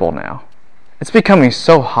verbal now. It's becoming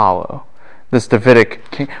so hollow. This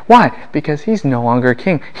Davidic king. Why? Because he's no longer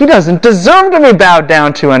king. He doesn't deserve to be bowed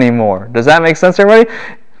down to anymore. Does that make sense, everybody?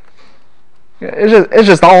 It's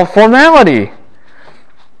just all formality.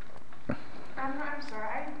 I'm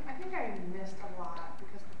sorry. I think I missed a lot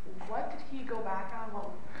because what did he go back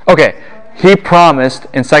on? Okay, he promised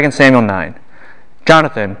in 2 Samuel 9,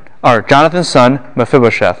 Jonathan's son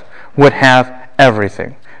Mephibosheth would have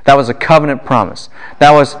everything. That was a covenant promise. That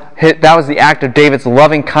was the act of David's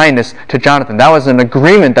loving kindness to Jonathan. That was an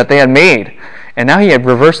agreement that they had made. And now he had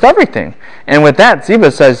reversed everything. And with that, Ziba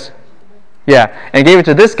says, yeah, and gave it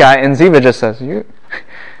to this guy, and Ziba just says,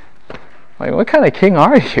 what kind of king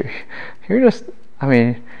are you? You're just,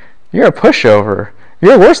 you're a pushover.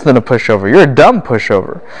 You're worse than a pushover. You're a dumb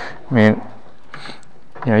pushover. You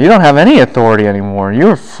don't have any authority anymore.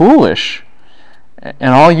 You're foolish.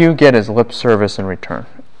 And all you get is lip service in return.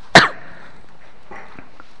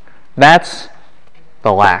 That's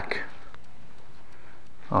the lack.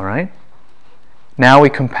 All right? Now we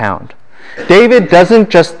compound. David doesn't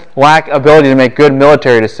just lack ability to make good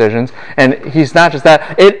military decisions, and he's not just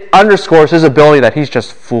that. It underscores his ability that he's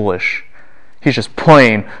just foolish. He's just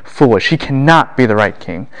plain foolish. He cannot be the right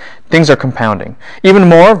king. Things are compounding. Even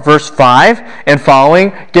more, verse 5 and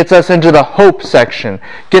following gets us into the hope section.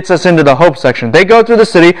 They go through the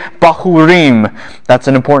city, Bahurim. That's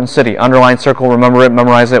an important city. Underline, circle, remember it,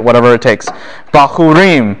 memorize it, whatever it takes.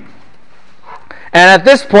 Bahurim. And at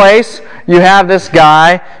this place, you have this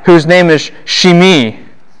guy whose name is Shimi.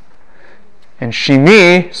 And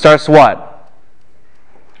Shimi starts what?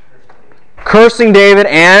 Cursing David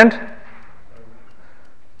and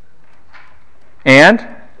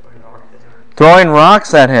throwing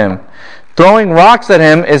rocks at him. Throwing rocks at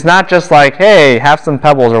him is not just like, hey, have some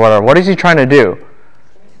pebbles or whatever. What is he trying to do?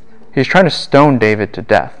 He's trying to stone David to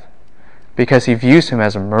death because he views him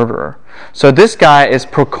as a murderer. So this guy is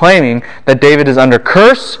proclaiming that David is under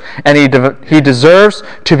curse and he deserves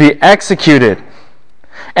to be executed.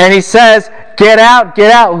 And he says, get out,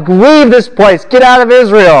 leave this place, get out of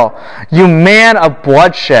Israel, you man of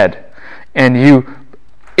bloodshed, and you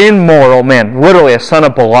immoral man, literally a son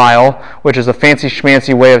of Belial, which is a fancy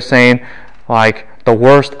schmancy way of saying like the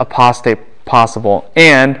worst apostate possible.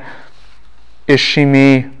 And is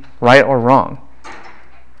Shimi right or wrong?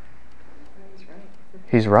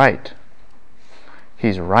 He's right.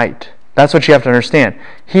 He's right. That's what you have to understand.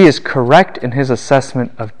 He is correct in his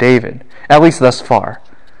assessment of David, at least thus far.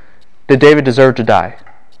 Did David deserve to die?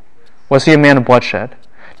 Was he a man of bloodshed?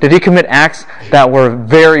 Did he commit acts that were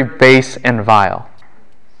very base and vile?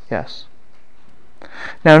 Yes.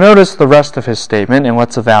 Now notice the rest of his statement, and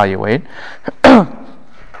let's evaluate. The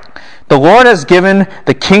Lord has given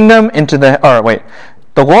the kingdom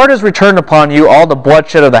the Lord has returned upon you all the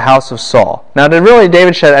bloodshed of the house of Saul. Now, did really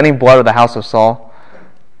David shed any blood of the house of Saul?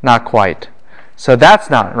 Not quite. So that's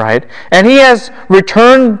not right. And he has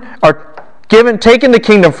returned or taken the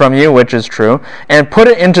kingdom from you, which is true, and put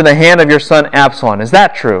it into the hand of your son Absalom. Is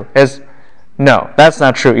that true? No, that's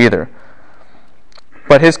not true either.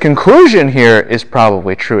 But his conclusion here is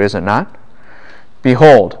probably true, is it not?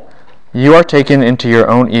 Behold, you are taken into your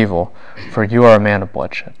own evil, for you are a man of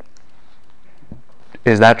bloodshed.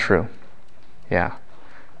 Is that true? Yeah.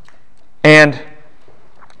 And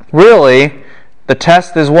really, the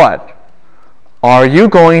test is what? Are you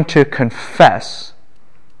going to confess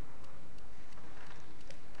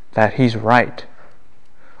that he's right?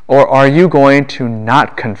 Or are you going to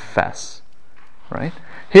not confess? Right?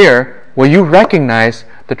 Here, will you recognize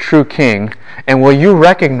the true king, and will you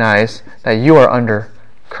recognize that you are under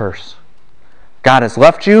curse? God has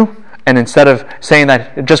left you, and instead of saying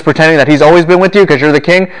that, just pretending that he's always been with you because you're the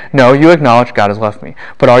king, no, you acknowledge God has left me.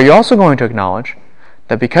 But are you also going to acknowledge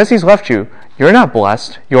that because he's left you, you're not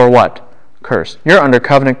blessed, you're what? Cursed. You're under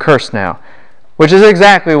covenant curse now. Which is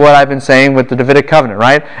exactly what I've been saying with the Davidic covenant,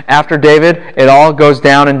 right? After David, it all goes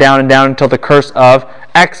down and down and down until the curse of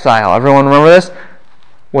exile. Everyone remember this?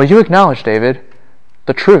 Well, you acknowledge, David,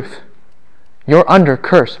 the truth. You're under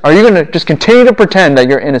curse. Are you going to just continue to pretend that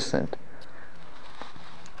you're innocent?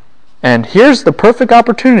 And here's the perfect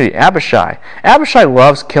opportunity, Abishai. Abishai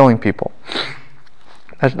loves killing people.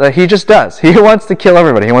 He just does. He wants to kill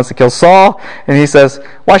everybody. He wants to kill Saul, and he says,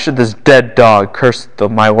 why should this dead dog curse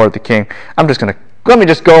my lord the king? Let me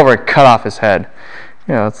just go over and cut off his head.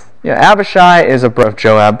 Abishai is a brother of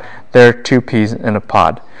Joab. They're two peas in a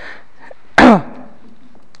pod. And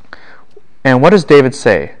what does David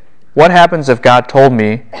say? What happens if God told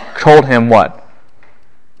him what?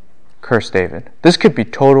 Curse David. This could be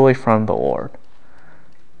totally from the Lord,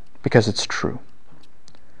 because it's true.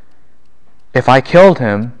 If I killed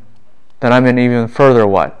him, then I'm in even further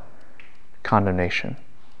what? Condemnation.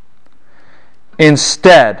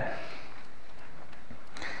 Instead,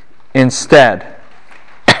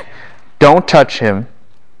 don't touch him.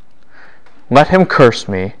 Let him curse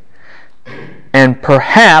me. And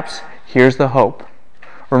perhaps, here's the hope.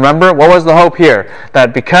 Remember, what was the hope here?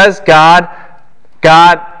 That because God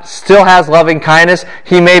still has loving kindness,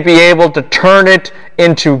 he may be able to turn it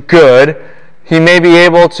into good. He may be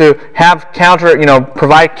able to have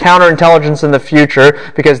provide counterintelligence in the future,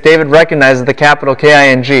 because David recognizes the capital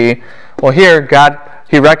K-I-N-G. Well, here,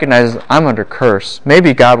 he recognizes, I'm under curse.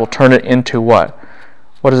 Maybe God will turn it into what?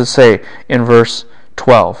 What does it say in verse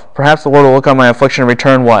 12? Perhaps the Lord will look on my affliction and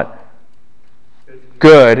return what?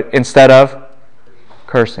 Good instead of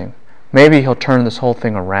cursing. Maybe he'll turn this whole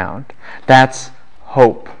thing around. That's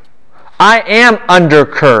hope. I am under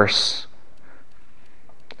curse.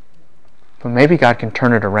 But maybe God can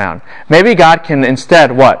turn it around. Maybe God can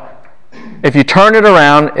instead what? If you turn it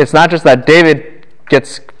around, it's not just that David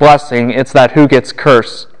gets blessing, it's that who gets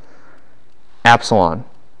curse? Absalom.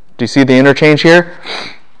 Do you see the interchange here?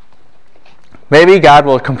 Maybe God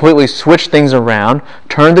will completely switch things around,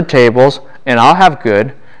 turn the tables, and I'll have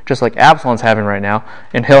good, just like Absalom's having right now,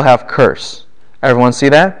 and he'll have curse. Everyone see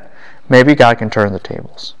that? Maybe God can turn the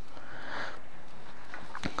tables.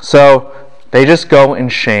 So they just go in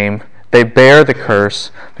shame. They bear the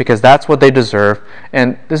curse because that's what they deserve.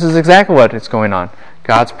 And this is exactly what is going on.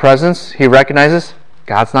 God's presence, he recognizes,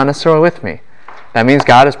 God's not necessarily with me. That means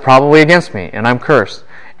God is probably against me and I'm cursed.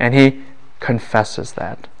 And he confesses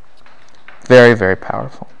that. Very, very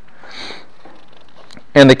powerful.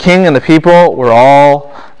 And the king and the people were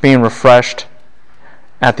all being refreshed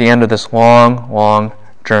at the end of this long, long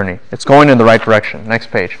journey. It's going in the right direction.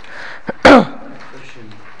 Next page.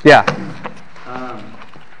 Yeah.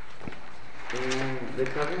 In the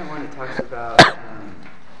covenant, when it talks about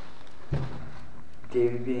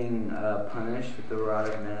David being punished with the rod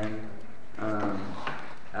of men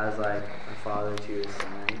as like a father to his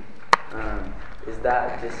son, is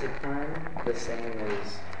that discipline the same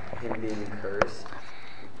as him being cursed?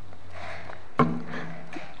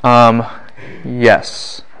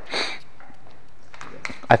 Yes.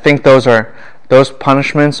 I think those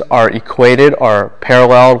punishments are equated or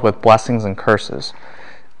paralleled with blessings and curses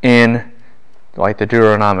in like the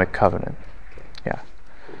Deuteronomic covenant. Yeah.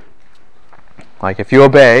 Like if you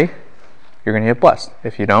obey, you're going to get blessed.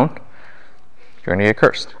 If you don't, you're going to get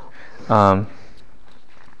cursed. And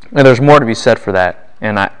there's more to be said for that,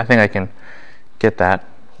 and I think I can get that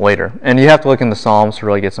later. And you have to look in the Psalms to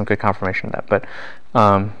really get some good confirmation of that. But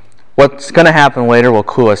what's going to happen later will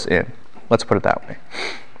clue us in. Let's put it that way.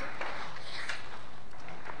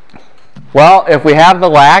 Well, if we have the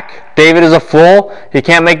lack, David is a fool, he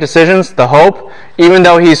can't make decisions, the hope, even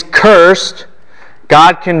though he's cursed,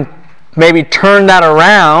 God can maybe turn that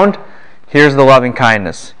around. Here's the loving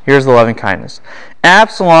kindness. Here's the loving kindness.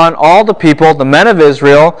 Absalom, all the people, the men of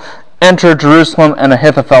Israel, enter Jerusalem and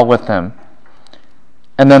Ahithophel with him.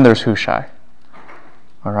 And then there's Hushai.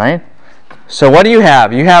 All right? So what do you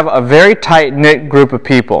have? You have a very tight-knit group of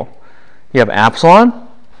people. You have Absalom.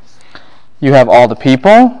 You have all the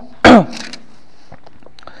people.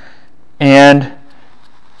 And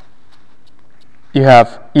you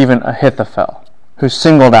have even Ahithophel, who's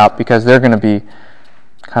singled out because they're going to be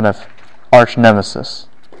kind of arch nemesis.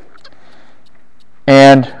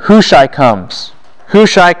 And Hushai comes.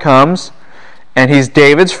 Hushai comes, and he's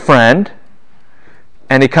David's friend.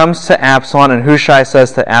 And he comes to Absalom, and Hushai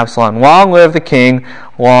says to Absalom, "Long live the king,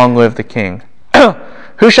 long live the king."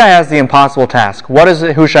 Hushai has the impossible task. What is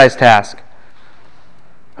Hushai's task?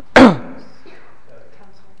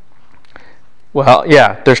 Well,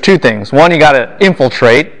 yeah, there's two things. One, you got to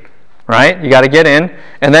infiltrate, right? You got to get in,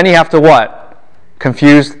 and then you have to what?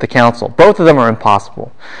 Confuse the council. Both of them are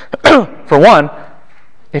impossible. For one,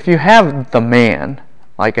 if you have the man,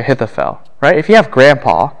 like Ahithophel, right? If you have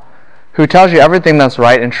Grandpa, who tells you everything that's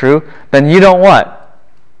right and true, then you don't what?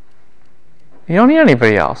 You don't need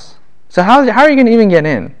anybody else. So how are you going to even get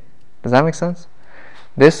in? Does that make sense?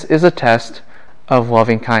 This is a test of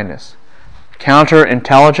loving kindness.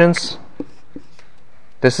 Counterintelligence.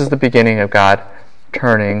 This is the beginning of God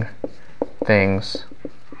turning things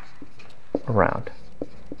around.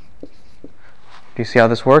 Do you see how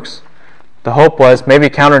this works? The hope was maybe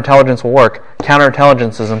counterintelligence will work.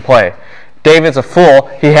 Counterintelligence is in play. David's a fool.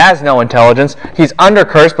 He has no intelligence. He's under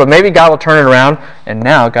curse, but maybe God will turn it around. And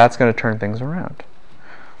now God's going to turn things around.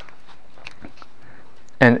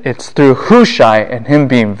 And it's through Hushai and him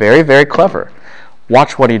being very, very clever.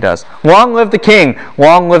 Watch what he does. Long live the king.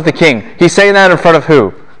 Long live the king. He's saying that in front of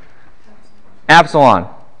who? Absalom.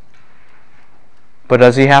 But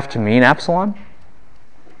does he have to mean Absalom?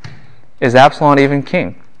 Is Absalom even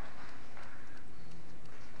king?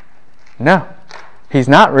 No. He's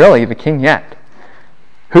not really the king yet.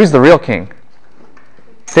 Who's the real king?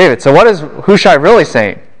 David. So what is Hushai really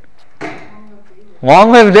saying?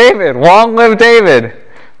 Long live David. Long live David.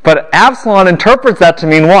 But Absalom interprets that to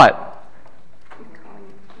mean what?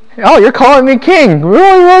 Oh, you're calling me king.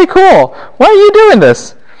 Really, really cool. Why are you doing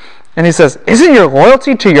this? And he says, isn't your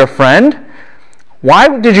loyalty to your friend?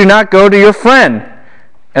 Why did you not go to your friend?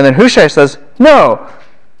 And then Hushai says, no.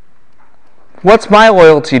 What's my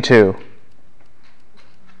loyalty to?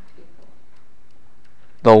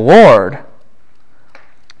 The Lord.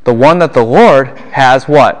 The one that the Lord has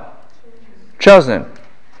what? Chosen.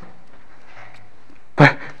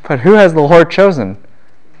 But who has the Lord chosen?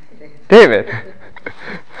 David.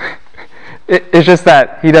 It's just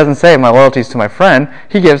that he doesn't say my loyalty is to my friend.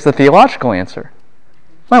 He gives the theological answer.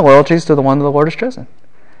 My loyalty is to the one that the Lord has chosen.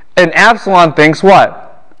 And Absalom thinks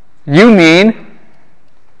what? You mean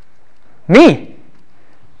me.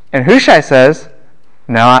 And Hushai says,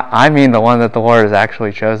 no, I mean the one that the Lord has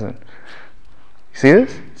actually chosen. You see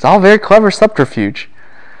this? It's all very clever subterfuge.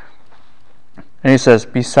 And he says,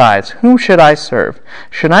 besides, whom should I serve?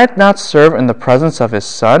 Should I not serve in the presence of his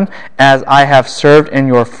son? As I have served in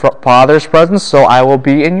your father's presence, so I will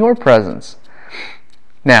be in your presence.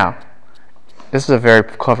 Now, this is a very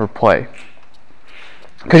clever play.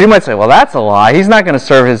 Because you might say, well, that's a lie. He's not going to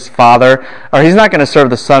serve his father, or he's not going to serve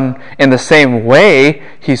the son in the same way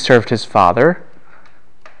he served his father.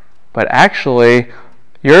 But actually,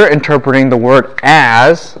 you're interpreting the word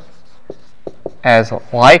as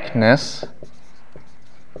likeness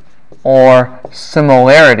or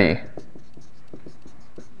similarity.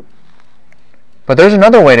 But there's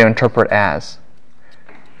another way to interpret as.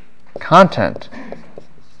 Content.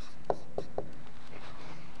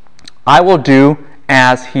 I will do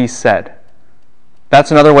as he said. That's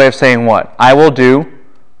another way of saying what? I will do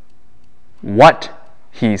what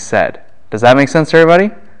he said. Does that make sense to everybody?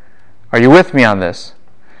 Are you with me on this?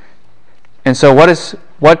 And so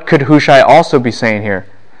what could Hushai also be saying here?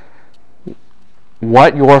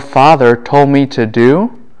 What your father told me to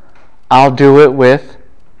do, I'll do it with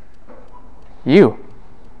you.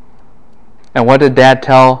 And what did Dad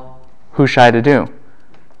tell Hushai to do?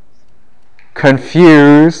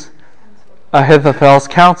 Confuse Ahithophel's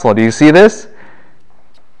counsel. Do you see this?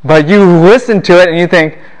 But you listen to it and you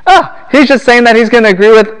think, he's just saying that he's going to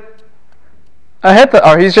agree with Ahithophel,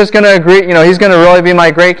 or he's just going to agree, he's going to really be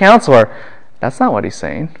my great counselor. That's not what he's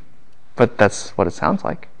saying, but that's what it sounds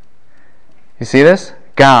like. You see this?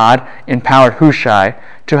 God empowered Hushai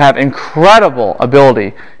to have incredible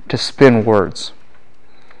ability to spin words.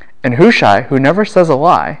 And Hushai, who never says a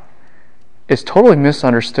lie, is totally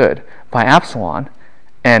misunderstood by Absalom,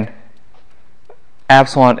 and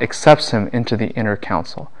Absalom accepts him into the inner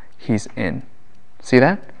council. He's in. See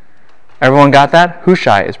that? Everyone got that?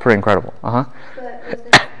 Hushai is pretty incredible. But was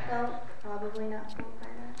Ahithophel probably not fooled by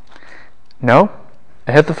that? No,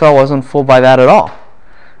 Ahithophel wasn't fooled by that at all.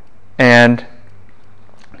 And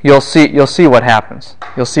you'll see what happens.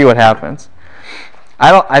 You'll see what happens.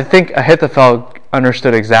 I think Ahithophel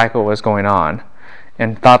understood exactly what was going on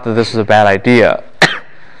and thought that this was a bad idea.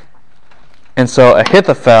 And so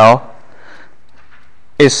Ahithophel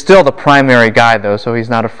is still the primary guy, though, so he's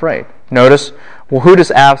not afraid. Notice Well, who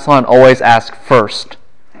does Absalom always ask first?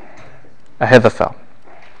 Ahithophel.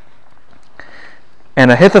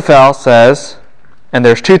 And Ahithophel says, and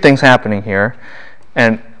there's two things happening here,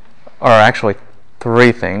 or actually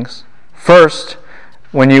three things. First,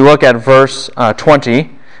 when you look at verse 20,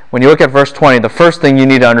 the first thing you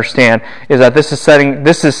need to understand is that this is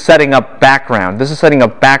setting up background. This is setting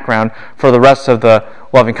up background for the rest of the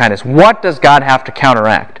loving kindness. What does God have to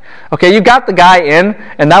counteract? Okay, you got the guy in,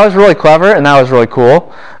 and that was really clever, and that was really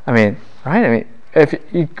cool. I mean, right? I mean,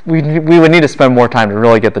 we would need to spend more time to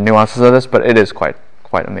really get the nuances of this, but it is quite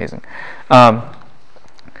amazing. But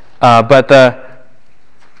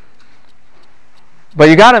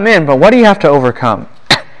you got him in. But what do you have to overcome?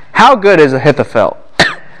 How good is Ahithophel?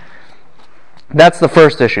 That's the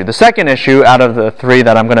first issue. The second issue out of the three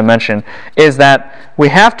that I'm going to mention is that we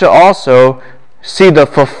have to also see the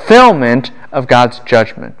fulfillment of God's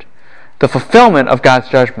judgment. The fulfillment of God's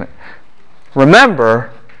judgment.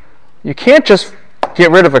 Remember, you can't just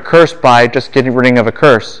get rid of a curse by just getting rid of a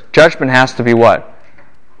curse. Judgment has to be what?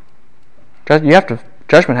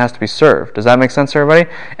 Judgment has to be served. Does that make sense to everybody?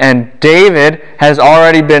 And David has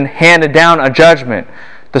already been handed down a judgment.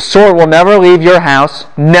 The sword will never leave your house,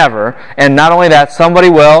 never. And not only that, somebody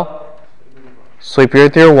will sleep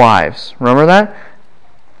with your wives. Remember that?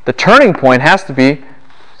 The turning point has to be,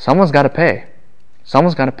 someone's got to pay.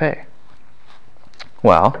 Someone's got to pay.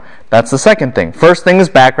 Well, that's the second thing. First thing is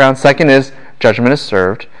background. Second is judgment is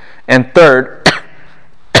served. And third,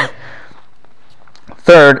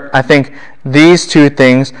 I think these two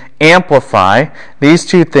things amplify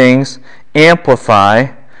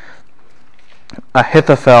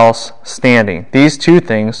Ahithophel's standing. These two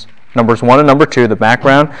things, numbers 1 and number 2, the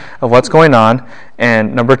background of what's going on,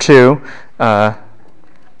 and number 2,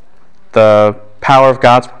 the power of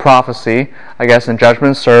God's prophecy, I guess, in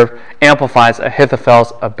judgment served, amplifies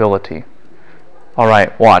Ahithophel's ability. All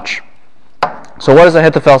right, watch. So what does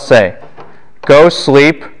Ahithophel say? Go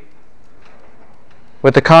sleep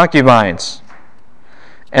with the concubines,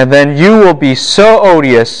 and then you will be so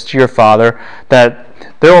odious to your father that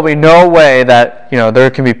there will be no way that there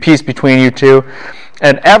can be peace between you two,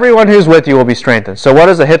 and everyone who's with you will be strengthened. So what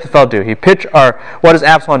does Ahithophel do? What does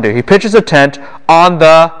Absalom do? He pitches a tent on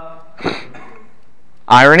the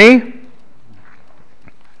irony.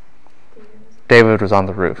 David was on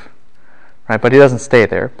the roof, right? But he doesn't stay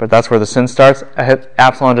there. But that's where the sin starts.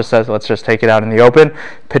 Absalom just says, "Let's just take it out in the open."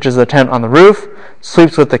 Pitches the tent on the roof.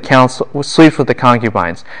 Sleeps with the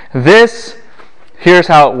concubines. Here's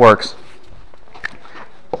how it works.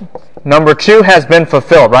 Number 2 has been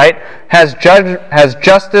fulfilled, right? Has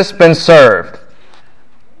justice been served?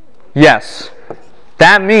 Yes.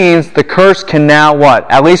 That means the curse can now what?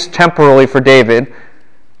 At least temporarily for David,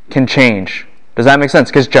 can change. Does that make sense?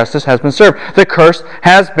 Because justice has been served. The curse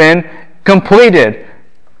has been completed.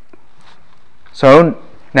 So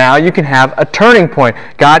now you can have a turning point.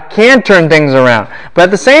 God can turn things around. But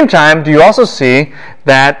at the same time, do you also see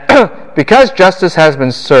that because justice has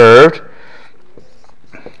been served,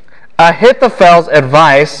 Ahithophel's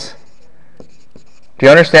advice, do you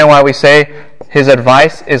understand why we say his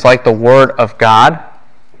advice is like the word of God?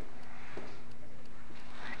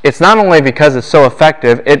 It's not only because it's so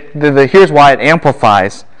effective, here's why it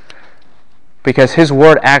amplifies. Because his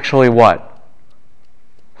word actually what?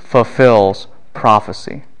 Fulfills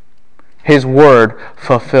prophecy. His word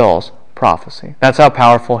fulfills prophecy. That's how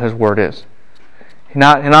powerful his word is.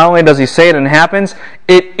 Not only does he say it and it happens,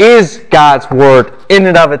 it is God's word in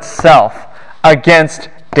and of itself against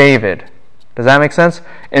David. Does that make sense?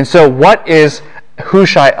 And so what is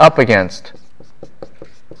Hushai up against?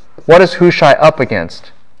 What is Hushai up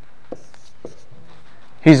against?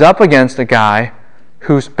 He's up against a guy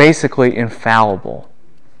who's basically infallible.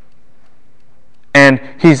 And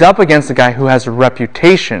he's up against a guy who has a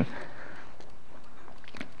reputation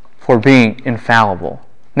for being infallible.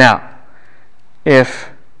 Now,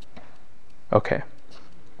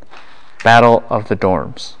 Battle of the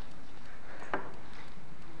Dorms.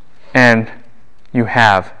 And you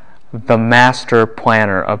have the master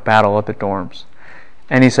planner of Battle of the Dorms.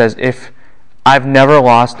 And he says, I've never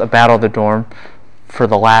lost a Battle of the Dorm for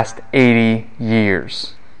the last 80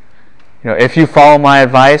 years. If you follow my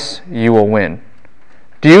advice, you will win.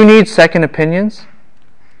 Do you need second opinions?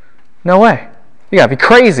 No way. You gotta be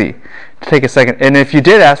crazy to take a second. And if you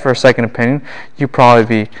did ask for a second opinion, you'd probably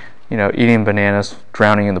be, eating bananas,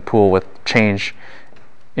 drowning in the pool with change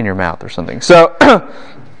in your mouth or something. So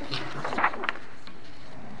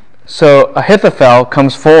Ahithophel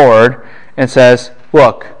comes forward and says,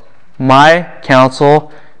 look, my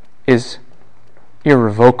counsel is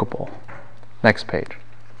irrevocable. Next page.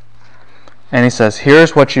 And he says,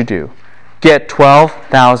 here's what you do. get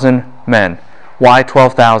 12,000 men. Why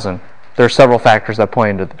 12,000? There are several factors that play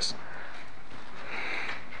into this.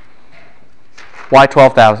 Why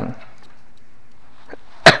 12,000?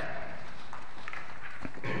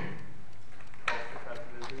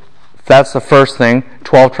 That's the first thing,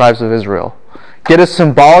 12 tribes of Israel. Get a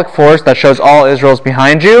symbolic force that shows all Israel's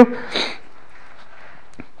behind you.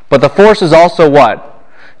 But the force is also what?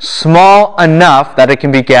 Small enough that it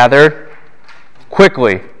can be gathered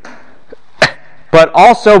quickly. But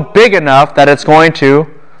also big enough that it's going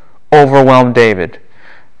to overwhelm David.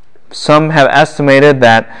 Some have estimated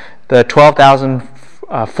that the 12,000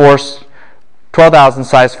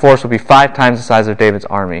 size force would be 5 times the size of David's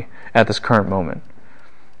army at this current moment.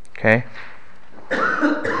 Okay?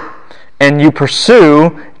 And you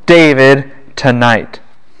pursue David tonight.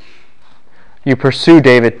 You pursue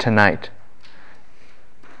David tonight.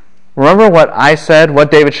 Remember what I said,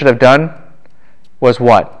 what David should have done was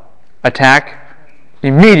what? Attack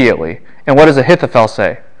immediately. And what does Ahithophel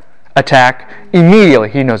say? Attack immediately.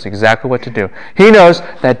 He knows exactly what to do. He knows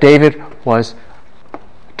that David was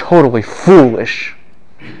totally foolish.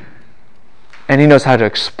 And he knows how to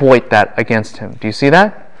exploit that against him. Do you see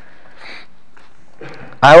that?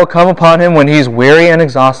 I will come upon him when he's weary and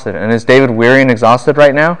exhausted. And is David weary and exhausted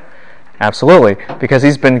right now? Absolutely. Because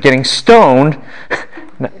he's been getting stoned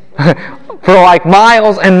for like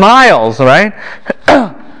miles and miles, right?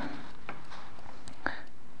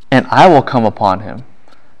 And I will come upon him.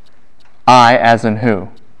 I, as in who?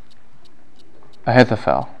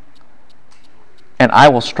 Ahithophel. And I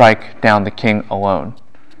will strike down the king alone.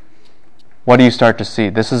 What do you start to see?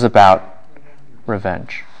 This is about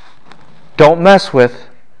revenge. Don't mess with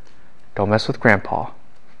Grandpa.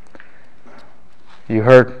 You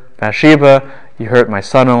hurt Bathsheba. You hurt my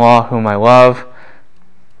son-in-law, whom I love.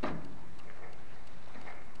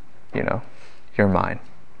 You're mine.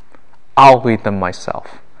 I'll lead them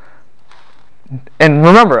myself. And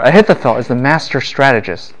remember, Ahithophel is the master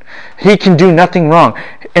strategist. He can do nothing wrong.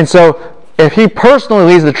 And so, if he personally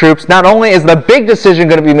leads the troops, not only is the big decision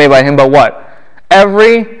going to be made by him, but what?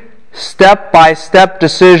 Every step-by-step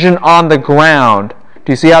decision on the ground.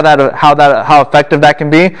 Do you see how effective that can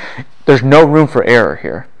be? There's no room for error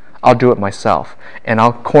here. I'll do it myself. And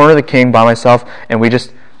I'll corner the king by myself, and we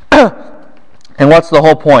just... And what's the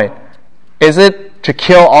whole point? Is it to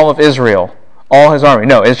kill all of Israel? All his army?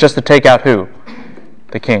 No, it's just to take out who?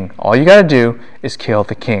 The king. All you got to do is kill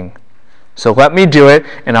the king. So let me do it,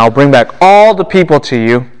 and I'll bring back all the people to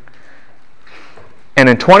you. And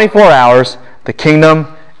in 24 hours, the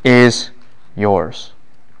kingdom is yours.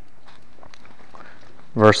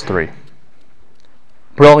 Verse 3.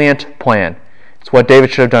 Brilliant plan. It's what David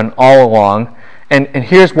should have done all along. And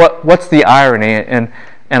here's what's the irony, and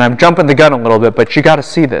I'm jumping the gun a little bit, but you got to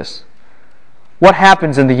see this. What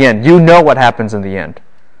happens in the end? You know what happens in the end.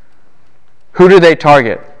 Who do they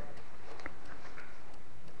target?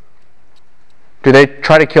 Do they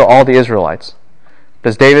try to kill all the Israelites?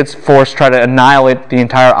 Does David's force try to annihilate the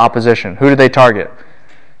entire opposition? Who do they target?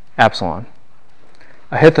 Absalom.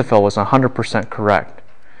 Ahithophel was 100% correct.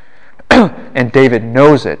 And David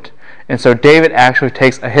knows it. And so David actually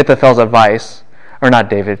takes Ahithophel's advice, or not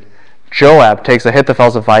David, Joab takes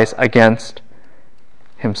Ahithophel's advice against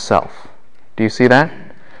himself. Do you see that?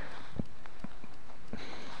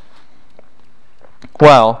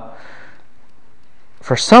 Well,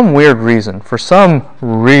 for some weird reason,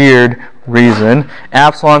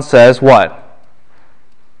 Absalom says what?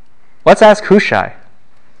 Let's ask Hushai.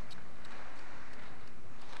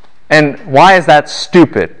 And why is that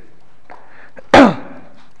stupid?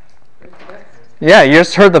 Yeah, you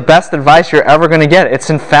just heard the best advice you're ever going to get. It's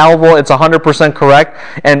infallible, it's 100% correct,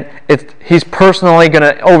 and he's personally going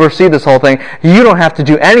to oversee this whole thing. You don't have to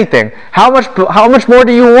do anything. How much more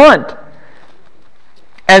do you want?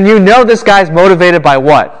 And you know this guy's motivated by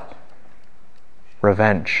what?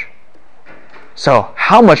 Revenge. So,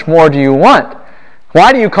 how much more do you want?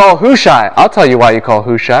 Why do you call Hushai? I'll tell you why you call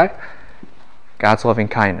Hushai. God's loving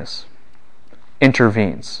kindness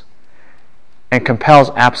intervenes and compels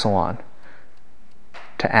Absalom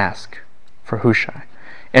to ask for Hushai.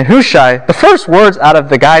 And Hushai, the first words out of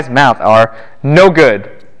the guy's mouth are, no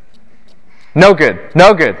good. No good.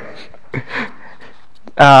 No good.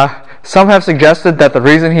 Some have suggested that the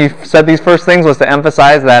reason he said these first things was to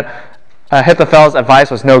emphasize that Ahithophel's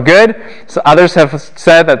advice was no good. So others have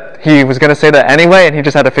said that he was going to say that anyway, and he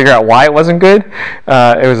just had to figure out why it wasn't good.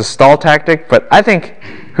 It was a stall tactic. But I think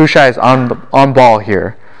Hushai is on ball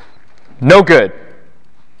here. No good.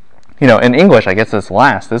 In English, I guess it's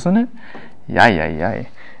last, isn't it? Yay.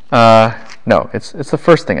 No, it's the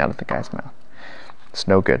first thing out of the guy's mouth. It's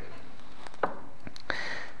no good.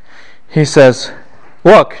 he says,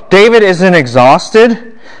 look, David isn't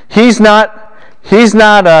exhausted. He's not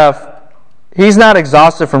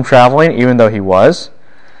exhausted from traveling, even though he was.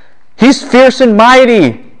 He's fierce and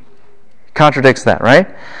mighty. Contradicts that, right?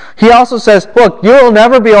 He also says, look, you'll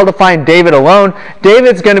never be able to find David alone.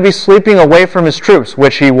 David's going to be sleeping away from his troops,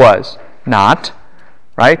 which he was not,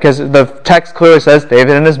 right? Because the text clearly says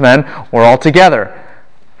David and his men were all together.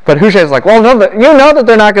 But Hushai's like, well, no, you know that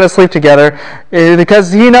they're not going to sleep together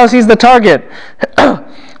because he knows he's the target.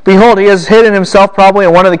 Behold, he has hidden himself probably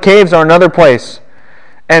in one of the caves or another place.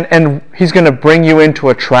 And he's going to bring you into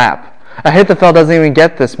a trap. Ahithophel doesn't even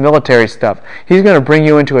get this military stuff. He's going to bring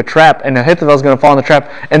you into a trap, and Ahithophel's going to fall in the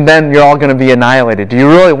trap, and then you're all going to be annihilated. Do you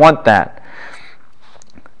really want that?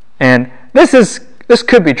 And this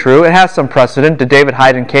could be true. It has some precedent. Did David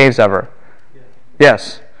hide in caves ever? Yeah.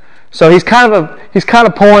 Yes. So he's kind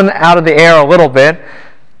of pulling out of the air a little bit.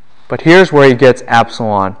 But here's where he gets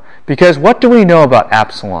Absalom. Because what do we know about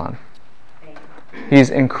Absalom? He's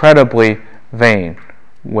incredibly vain.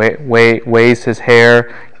 Weighs his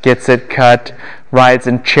hair, gets it cut, rides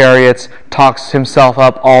in chariots, talks himself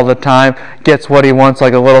up all the time, gets what he wants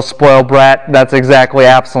like a little spoiled brat. That's exactly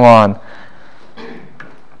Absalom.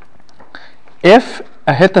 If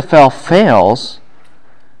Ahithophel fails,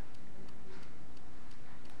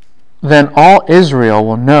 then all Israel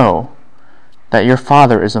will know that your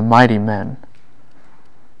father is a mighty man.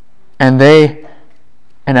 And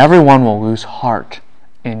everyone will lose heart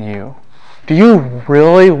in you. Do you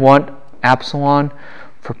really want Absalom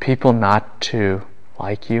for people not to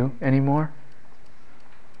like you anymore?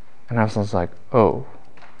 And Absalom's like, oh,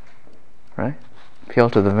 right? Appeal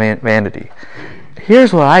to the vanity.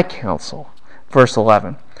 Here's what I counsel. Verse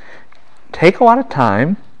 11. Take a lot of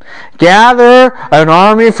time. Gather an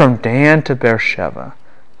army from Dan to Beersheba.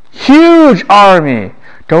 Huge army.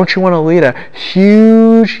 Don't you want to lead a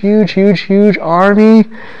huge army?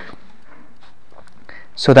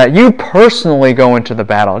 So that you personally go into the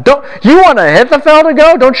battle. Don't you want Ahithophel to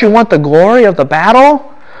go? Don't you want the glory of the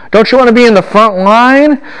battle? Don't you want to be in the front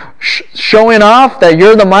line, showing off that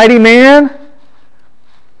you're the mighty man?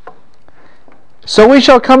 So we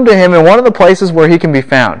shall come to him in one of the places where he can be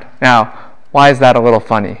found. Now, why is that a little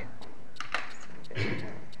funny?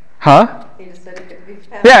 Huh? He just said he could be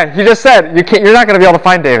found. Yeah, he just said you're not going to be able to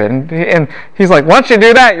find David. And he's like, once you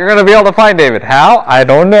do that, you're going to be able to find David. How? I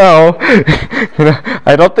don't know.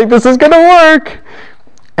 I don't think this is going to work.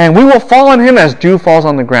 And we will fall on him as dew falls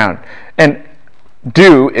on the ground. And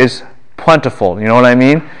dew is plentiful, you know what I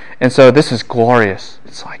mean? And so this is glorious.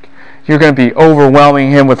 It's like you're going to be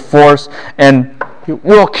overwhelming him with force, and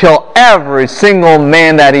we'll kill every single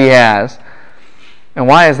man that he has. And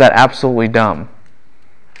why is that absolutely dumb?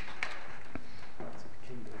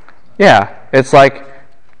 Yeah, it's like,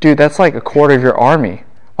 dude, that's like a quarter of your army.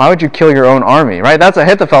 Why would you kill your own army, right? That's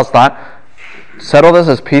Ahithophel's thought. Settle this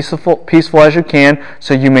as peaceful as you can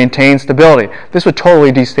so you maintain stability. This would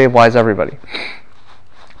totally destabilize everybody.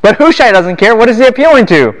 But Hushai doesn't care. What is he appealing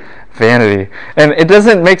to? Vanity. And it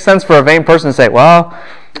doesn't make sense for a vain person to say, well,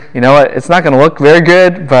 you know what, it's not going to look very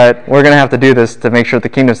good, but we're going to have to do this to make sure the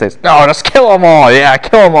kingdom stays. No, just kill them all. Yeah,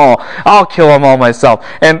 kill them all. I'll kill them all myself.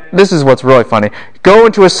 And this is what's really funny. Go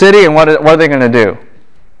into a city, and what are they going to do?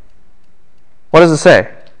 What does it say?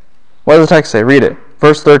 What does the text say? Read it.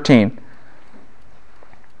 Verse 13.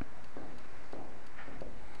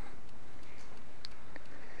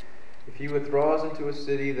 If he withdraws into a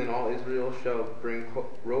city, then all Israel shall bring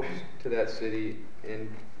ropes to that city, and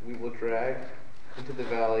we will drag into the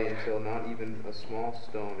valley until not even a small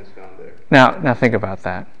stone is found there. Now think about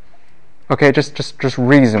that. Okay, just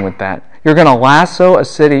reason with that. You're going to lasso a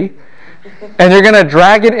city, and you're going to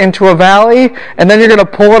drag it into a valley, and then you're going to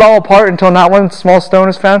pull it all apart until not one small stone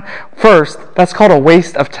is found. First, that's called a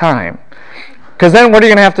waste of time. Because then what are you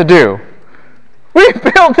going to have to do?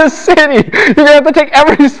 Rebuild the city. You're going to have to take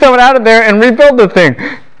every stone out of there and rebuild the thing.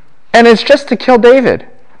 And it's just to kill David.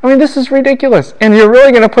 I mean, this is ridiculous. And you're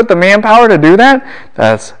really going to put the manpower to do that?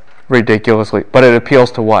 That's ridiculously. But it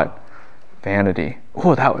appeals to what? Vanity.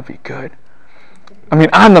 Oh, that would be good. I mean,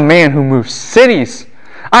 I'm the man who moves cities.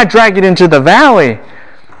 I drag it into the valley.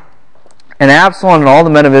 And Absalom and all the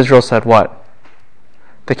men of Israel said what?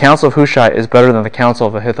 The counsel of Hushai is better than the counsel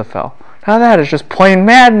of Ahithophel. Now that is just plain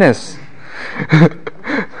madness.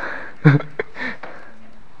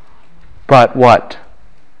 But what?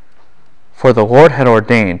 For the Lord had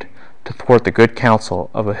ordained to thwart the good counsel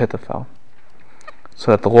of Ahithophel, so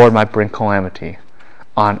that the Lord might bring calamity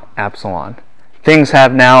on Absalom. Things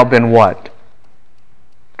have now been what?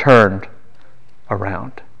 Turned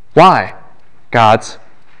around. Why? God's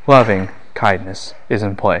loving kindness is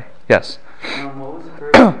in play. Yes? What was the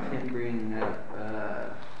verse of him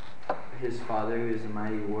father who is a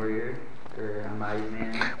mighty warrior or a mighty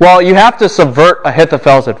man? Well, you have to subvert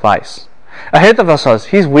Ahithophel's advice. Ahithophel says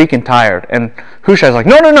he's weak and tired, and Hushai's like,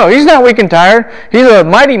 no, he's not weak and tired. He's a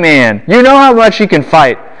mighty man. You know how much he can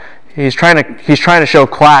fight. He's trying to show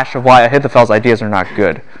clash of why Ahithophel's ideas are not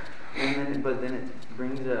good. But then it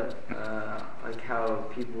brings up like how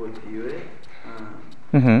people would view it.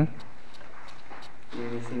 Mm-hmm.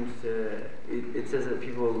 And it seems to. It says that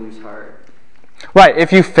people will lose heart. Right.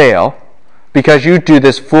 If you fail, because you do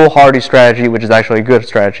this foolhardy strategy, which is actually a good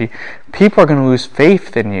strategy, people are going to lose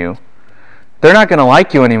faith in you. They're not going to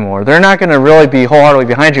like you anymore. They're not going to really be wholeheartedly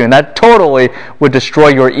behind you, and that totally would destroy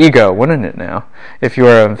your ego, wouldn't it now? If you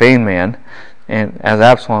were a vain man, and as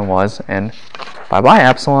Absalom was, and bye-bye,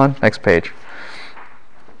 Absalom. Next page.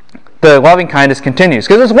 The loving kindness continues.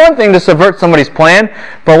 Because it's one thing to subvert somebody's plan,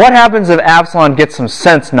 but what happens if Absalom gets some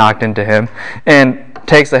sense knocked into him and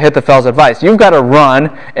takes Ahithophel's advice? You've got to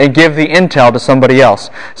run and give the intel to somebody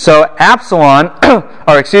else. So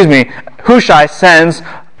Hushai sends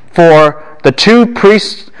for the two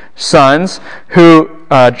priest sons who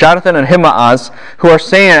Jonathan and Himaaz, who are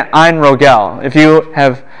staying at Ein Rogel. If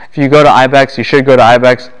you go to Ibex, you should go to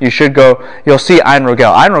Ibex. You'll see Ein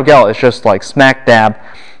Rogel. Ein Rogel is just like smack dab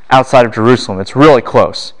outside of Jerusalem. It's really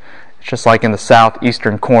close. It's just like in the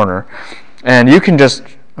southeastern corner. And you just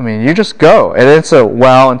go. And it's a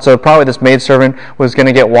well, and so probably this maidservant was going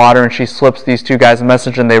to get water, and she slips these two guys a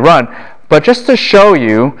message, and they run. But just to show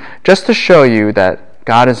you that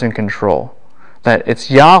God is in control, that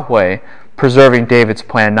it's Yahweh preserving David's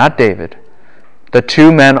plan, not David. The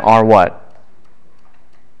two men are what?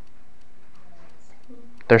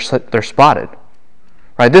 They're spotted.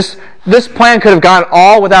 Right? This plan could have gone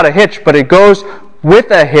all without a hitch, but it goes with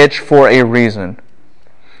a hitch for a reason.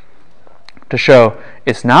 To show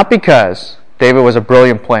it's not because David was a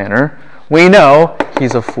brilliant planner. We know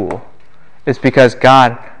he's a fool. It's because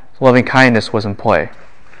God's loving kindness was in play.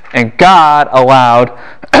 And God allowed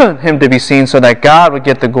him to be seen so that God would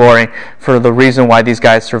get the glory for the reason why these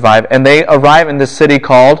guys survive. And they arrive in this city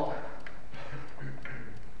called...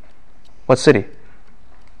 What city?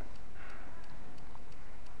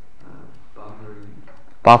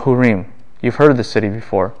 Bahurim. You've heard of the city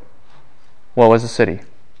before. What was the city?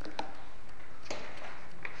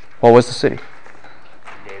 What was the city?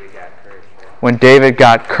 David got cursed. When David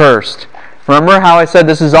got cursed. Remember how I said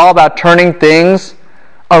this is all about turning things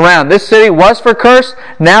around. This city was for curse.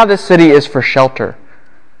 Now this city is for shelter.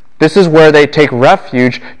 This is where they take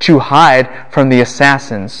refuge to hide from the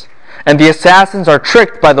assassins. And the assassins are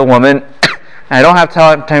tricked by the woman. I don't have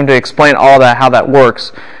time to explain all that, how that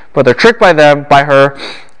works. But they're tricked by her.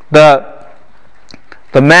 The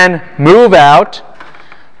men move out.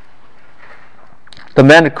 The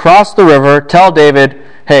men cross the river, tell David,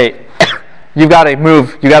 hey, you've got to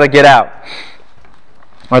move, you've got to get out.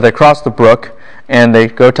 Or they cross the brook, and they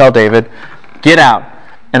go tell David, get out.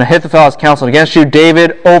 And Ahithophel has counseled against you.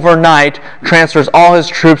 David, overnight, transfers all his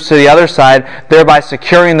troops to the other side, thereby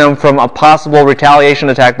securing them from a possible retaliation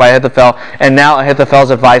attack by Ahithophel. And now Ahithophel's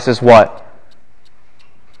advice is what?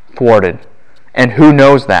 Thwarted. And who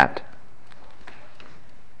knows that?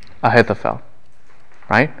 Ahithophel.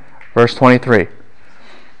 Right? Verse 23.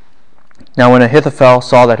 Now when Ahithophel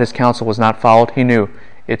saw that his counsel was not followed, he knew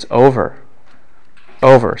it's over.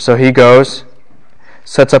 Over. So he goes,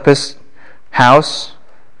 sets up his house,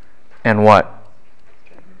 and what?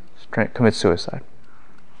 Commits suicide.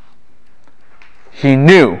 He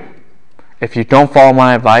knew, if you don't follow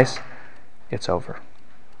my advice, it's over.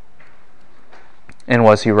 And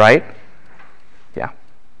was he right? Yeah.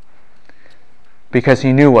 Because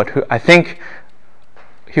he knew I think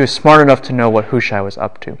he was smart enough to know what Hushai was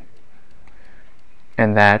up to.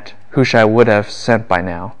 And that Hushai would have sent by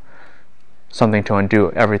now something to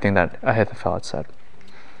undo everything that Ahithophel had said.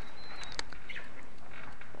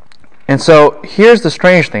 And so here's the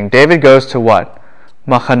strange thing. David goes to what?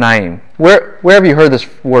 Machanaim. Where have you heard this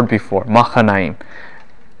word before? Machanaim.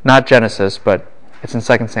 Not Genesis, but it's in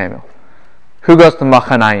 2 Samuel. Who goes to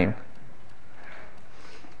Machanaim?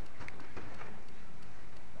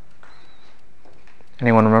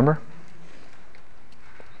 Anyone remember?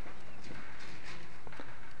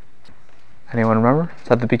 Anyone remember?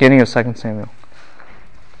 It's at the beginning of 2 Samuel.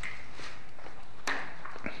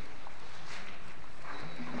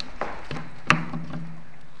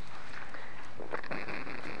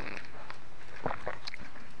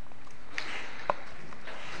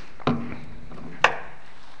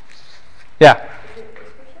 Yeah.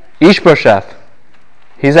 Ishbosheth.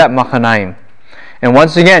 He's at Machanaim. And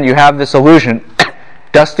once again, you have this illusion.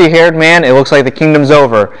 Dusty-haired man, it looks like the kingdom's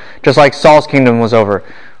over. Just like Saul's kingdom was over.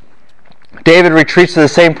 David retreats to the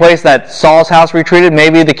same place that Saul's house retreated.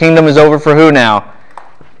 Maybe the kingdom is over for who now?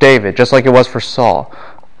 David, just like it was for Saul.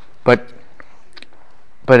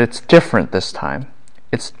 But it's different this time.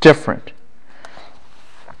 It's different.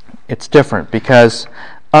 It's different because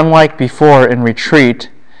unlike before in retreat,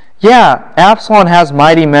 yeah, Absalom has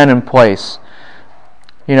mighty men in place.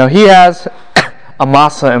 He has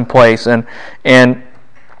Amasa in place, and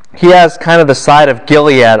he has kind of the side of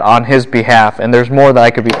Gilead on his behalf, and there's more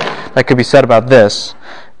that could be said about this.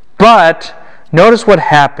 But notice what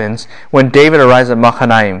happens when David arrives at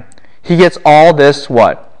Mahanaim. He gets all this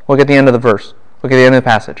what? Look at the end of the verse. Look at the end of the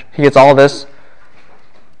passage. He gets all this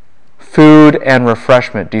food and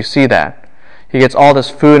refreshment. Do you see that? He gets all this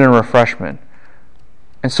food and refreshment.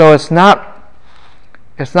 And so it's not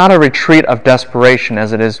a retreat of desperation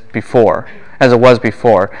as it was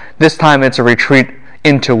before. This time it's a retreat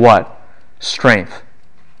into what? Strength.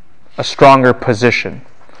 A stronger position.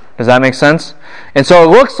 Does that make sense? And so it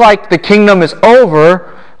looks like the kingdom is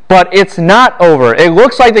over, but it's not over. It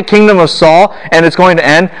looks like the kingdom of Saul and it's going to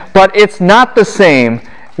end, but it's not the same.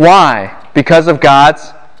 Why? Because of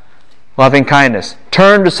God's loving kindness.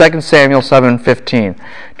 Turn to 2 Samuel 7:15,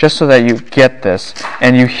 just so that you get this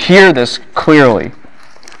and you hear this clearly.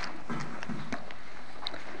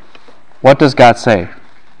 What does God say?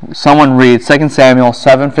 Someone read 2 Samuel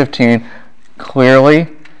 7:15 clearly,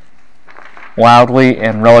 loudly,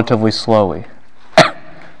 and relatively slowly. But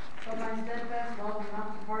my steadfast love will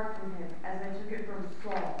not depart from him, as I took it from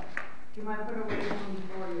Saul. He might put away from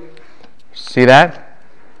before you. See that?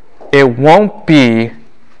 It won't be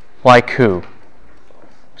like who?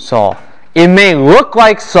 Saul. It may look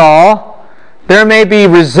like Saul. There may be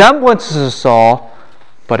resemblances of Saul,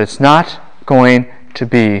 but it's not going to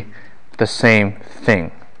be the same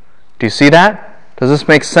thing. Do you see that? Does this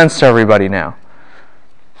make sense to everybody now?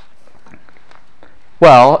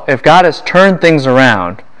 Well, if God has turned things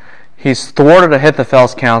around, He's thwarted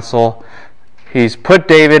Ahithophel's counsel, He's put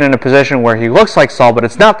David in a position where he looks like Saul, but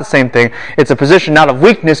it's not the same thing. It's a position not of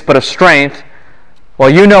weakness, but of strength. Well,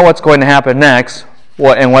 you know what's going to happen next.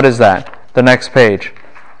 And what is that? The next page.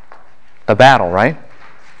 The battle, right?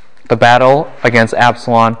 The battle against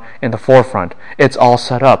Absalom in the forefront. It's all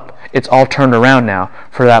set up. It's all turned around now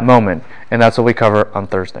for that moment. And that's what we cover on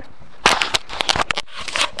Thursday.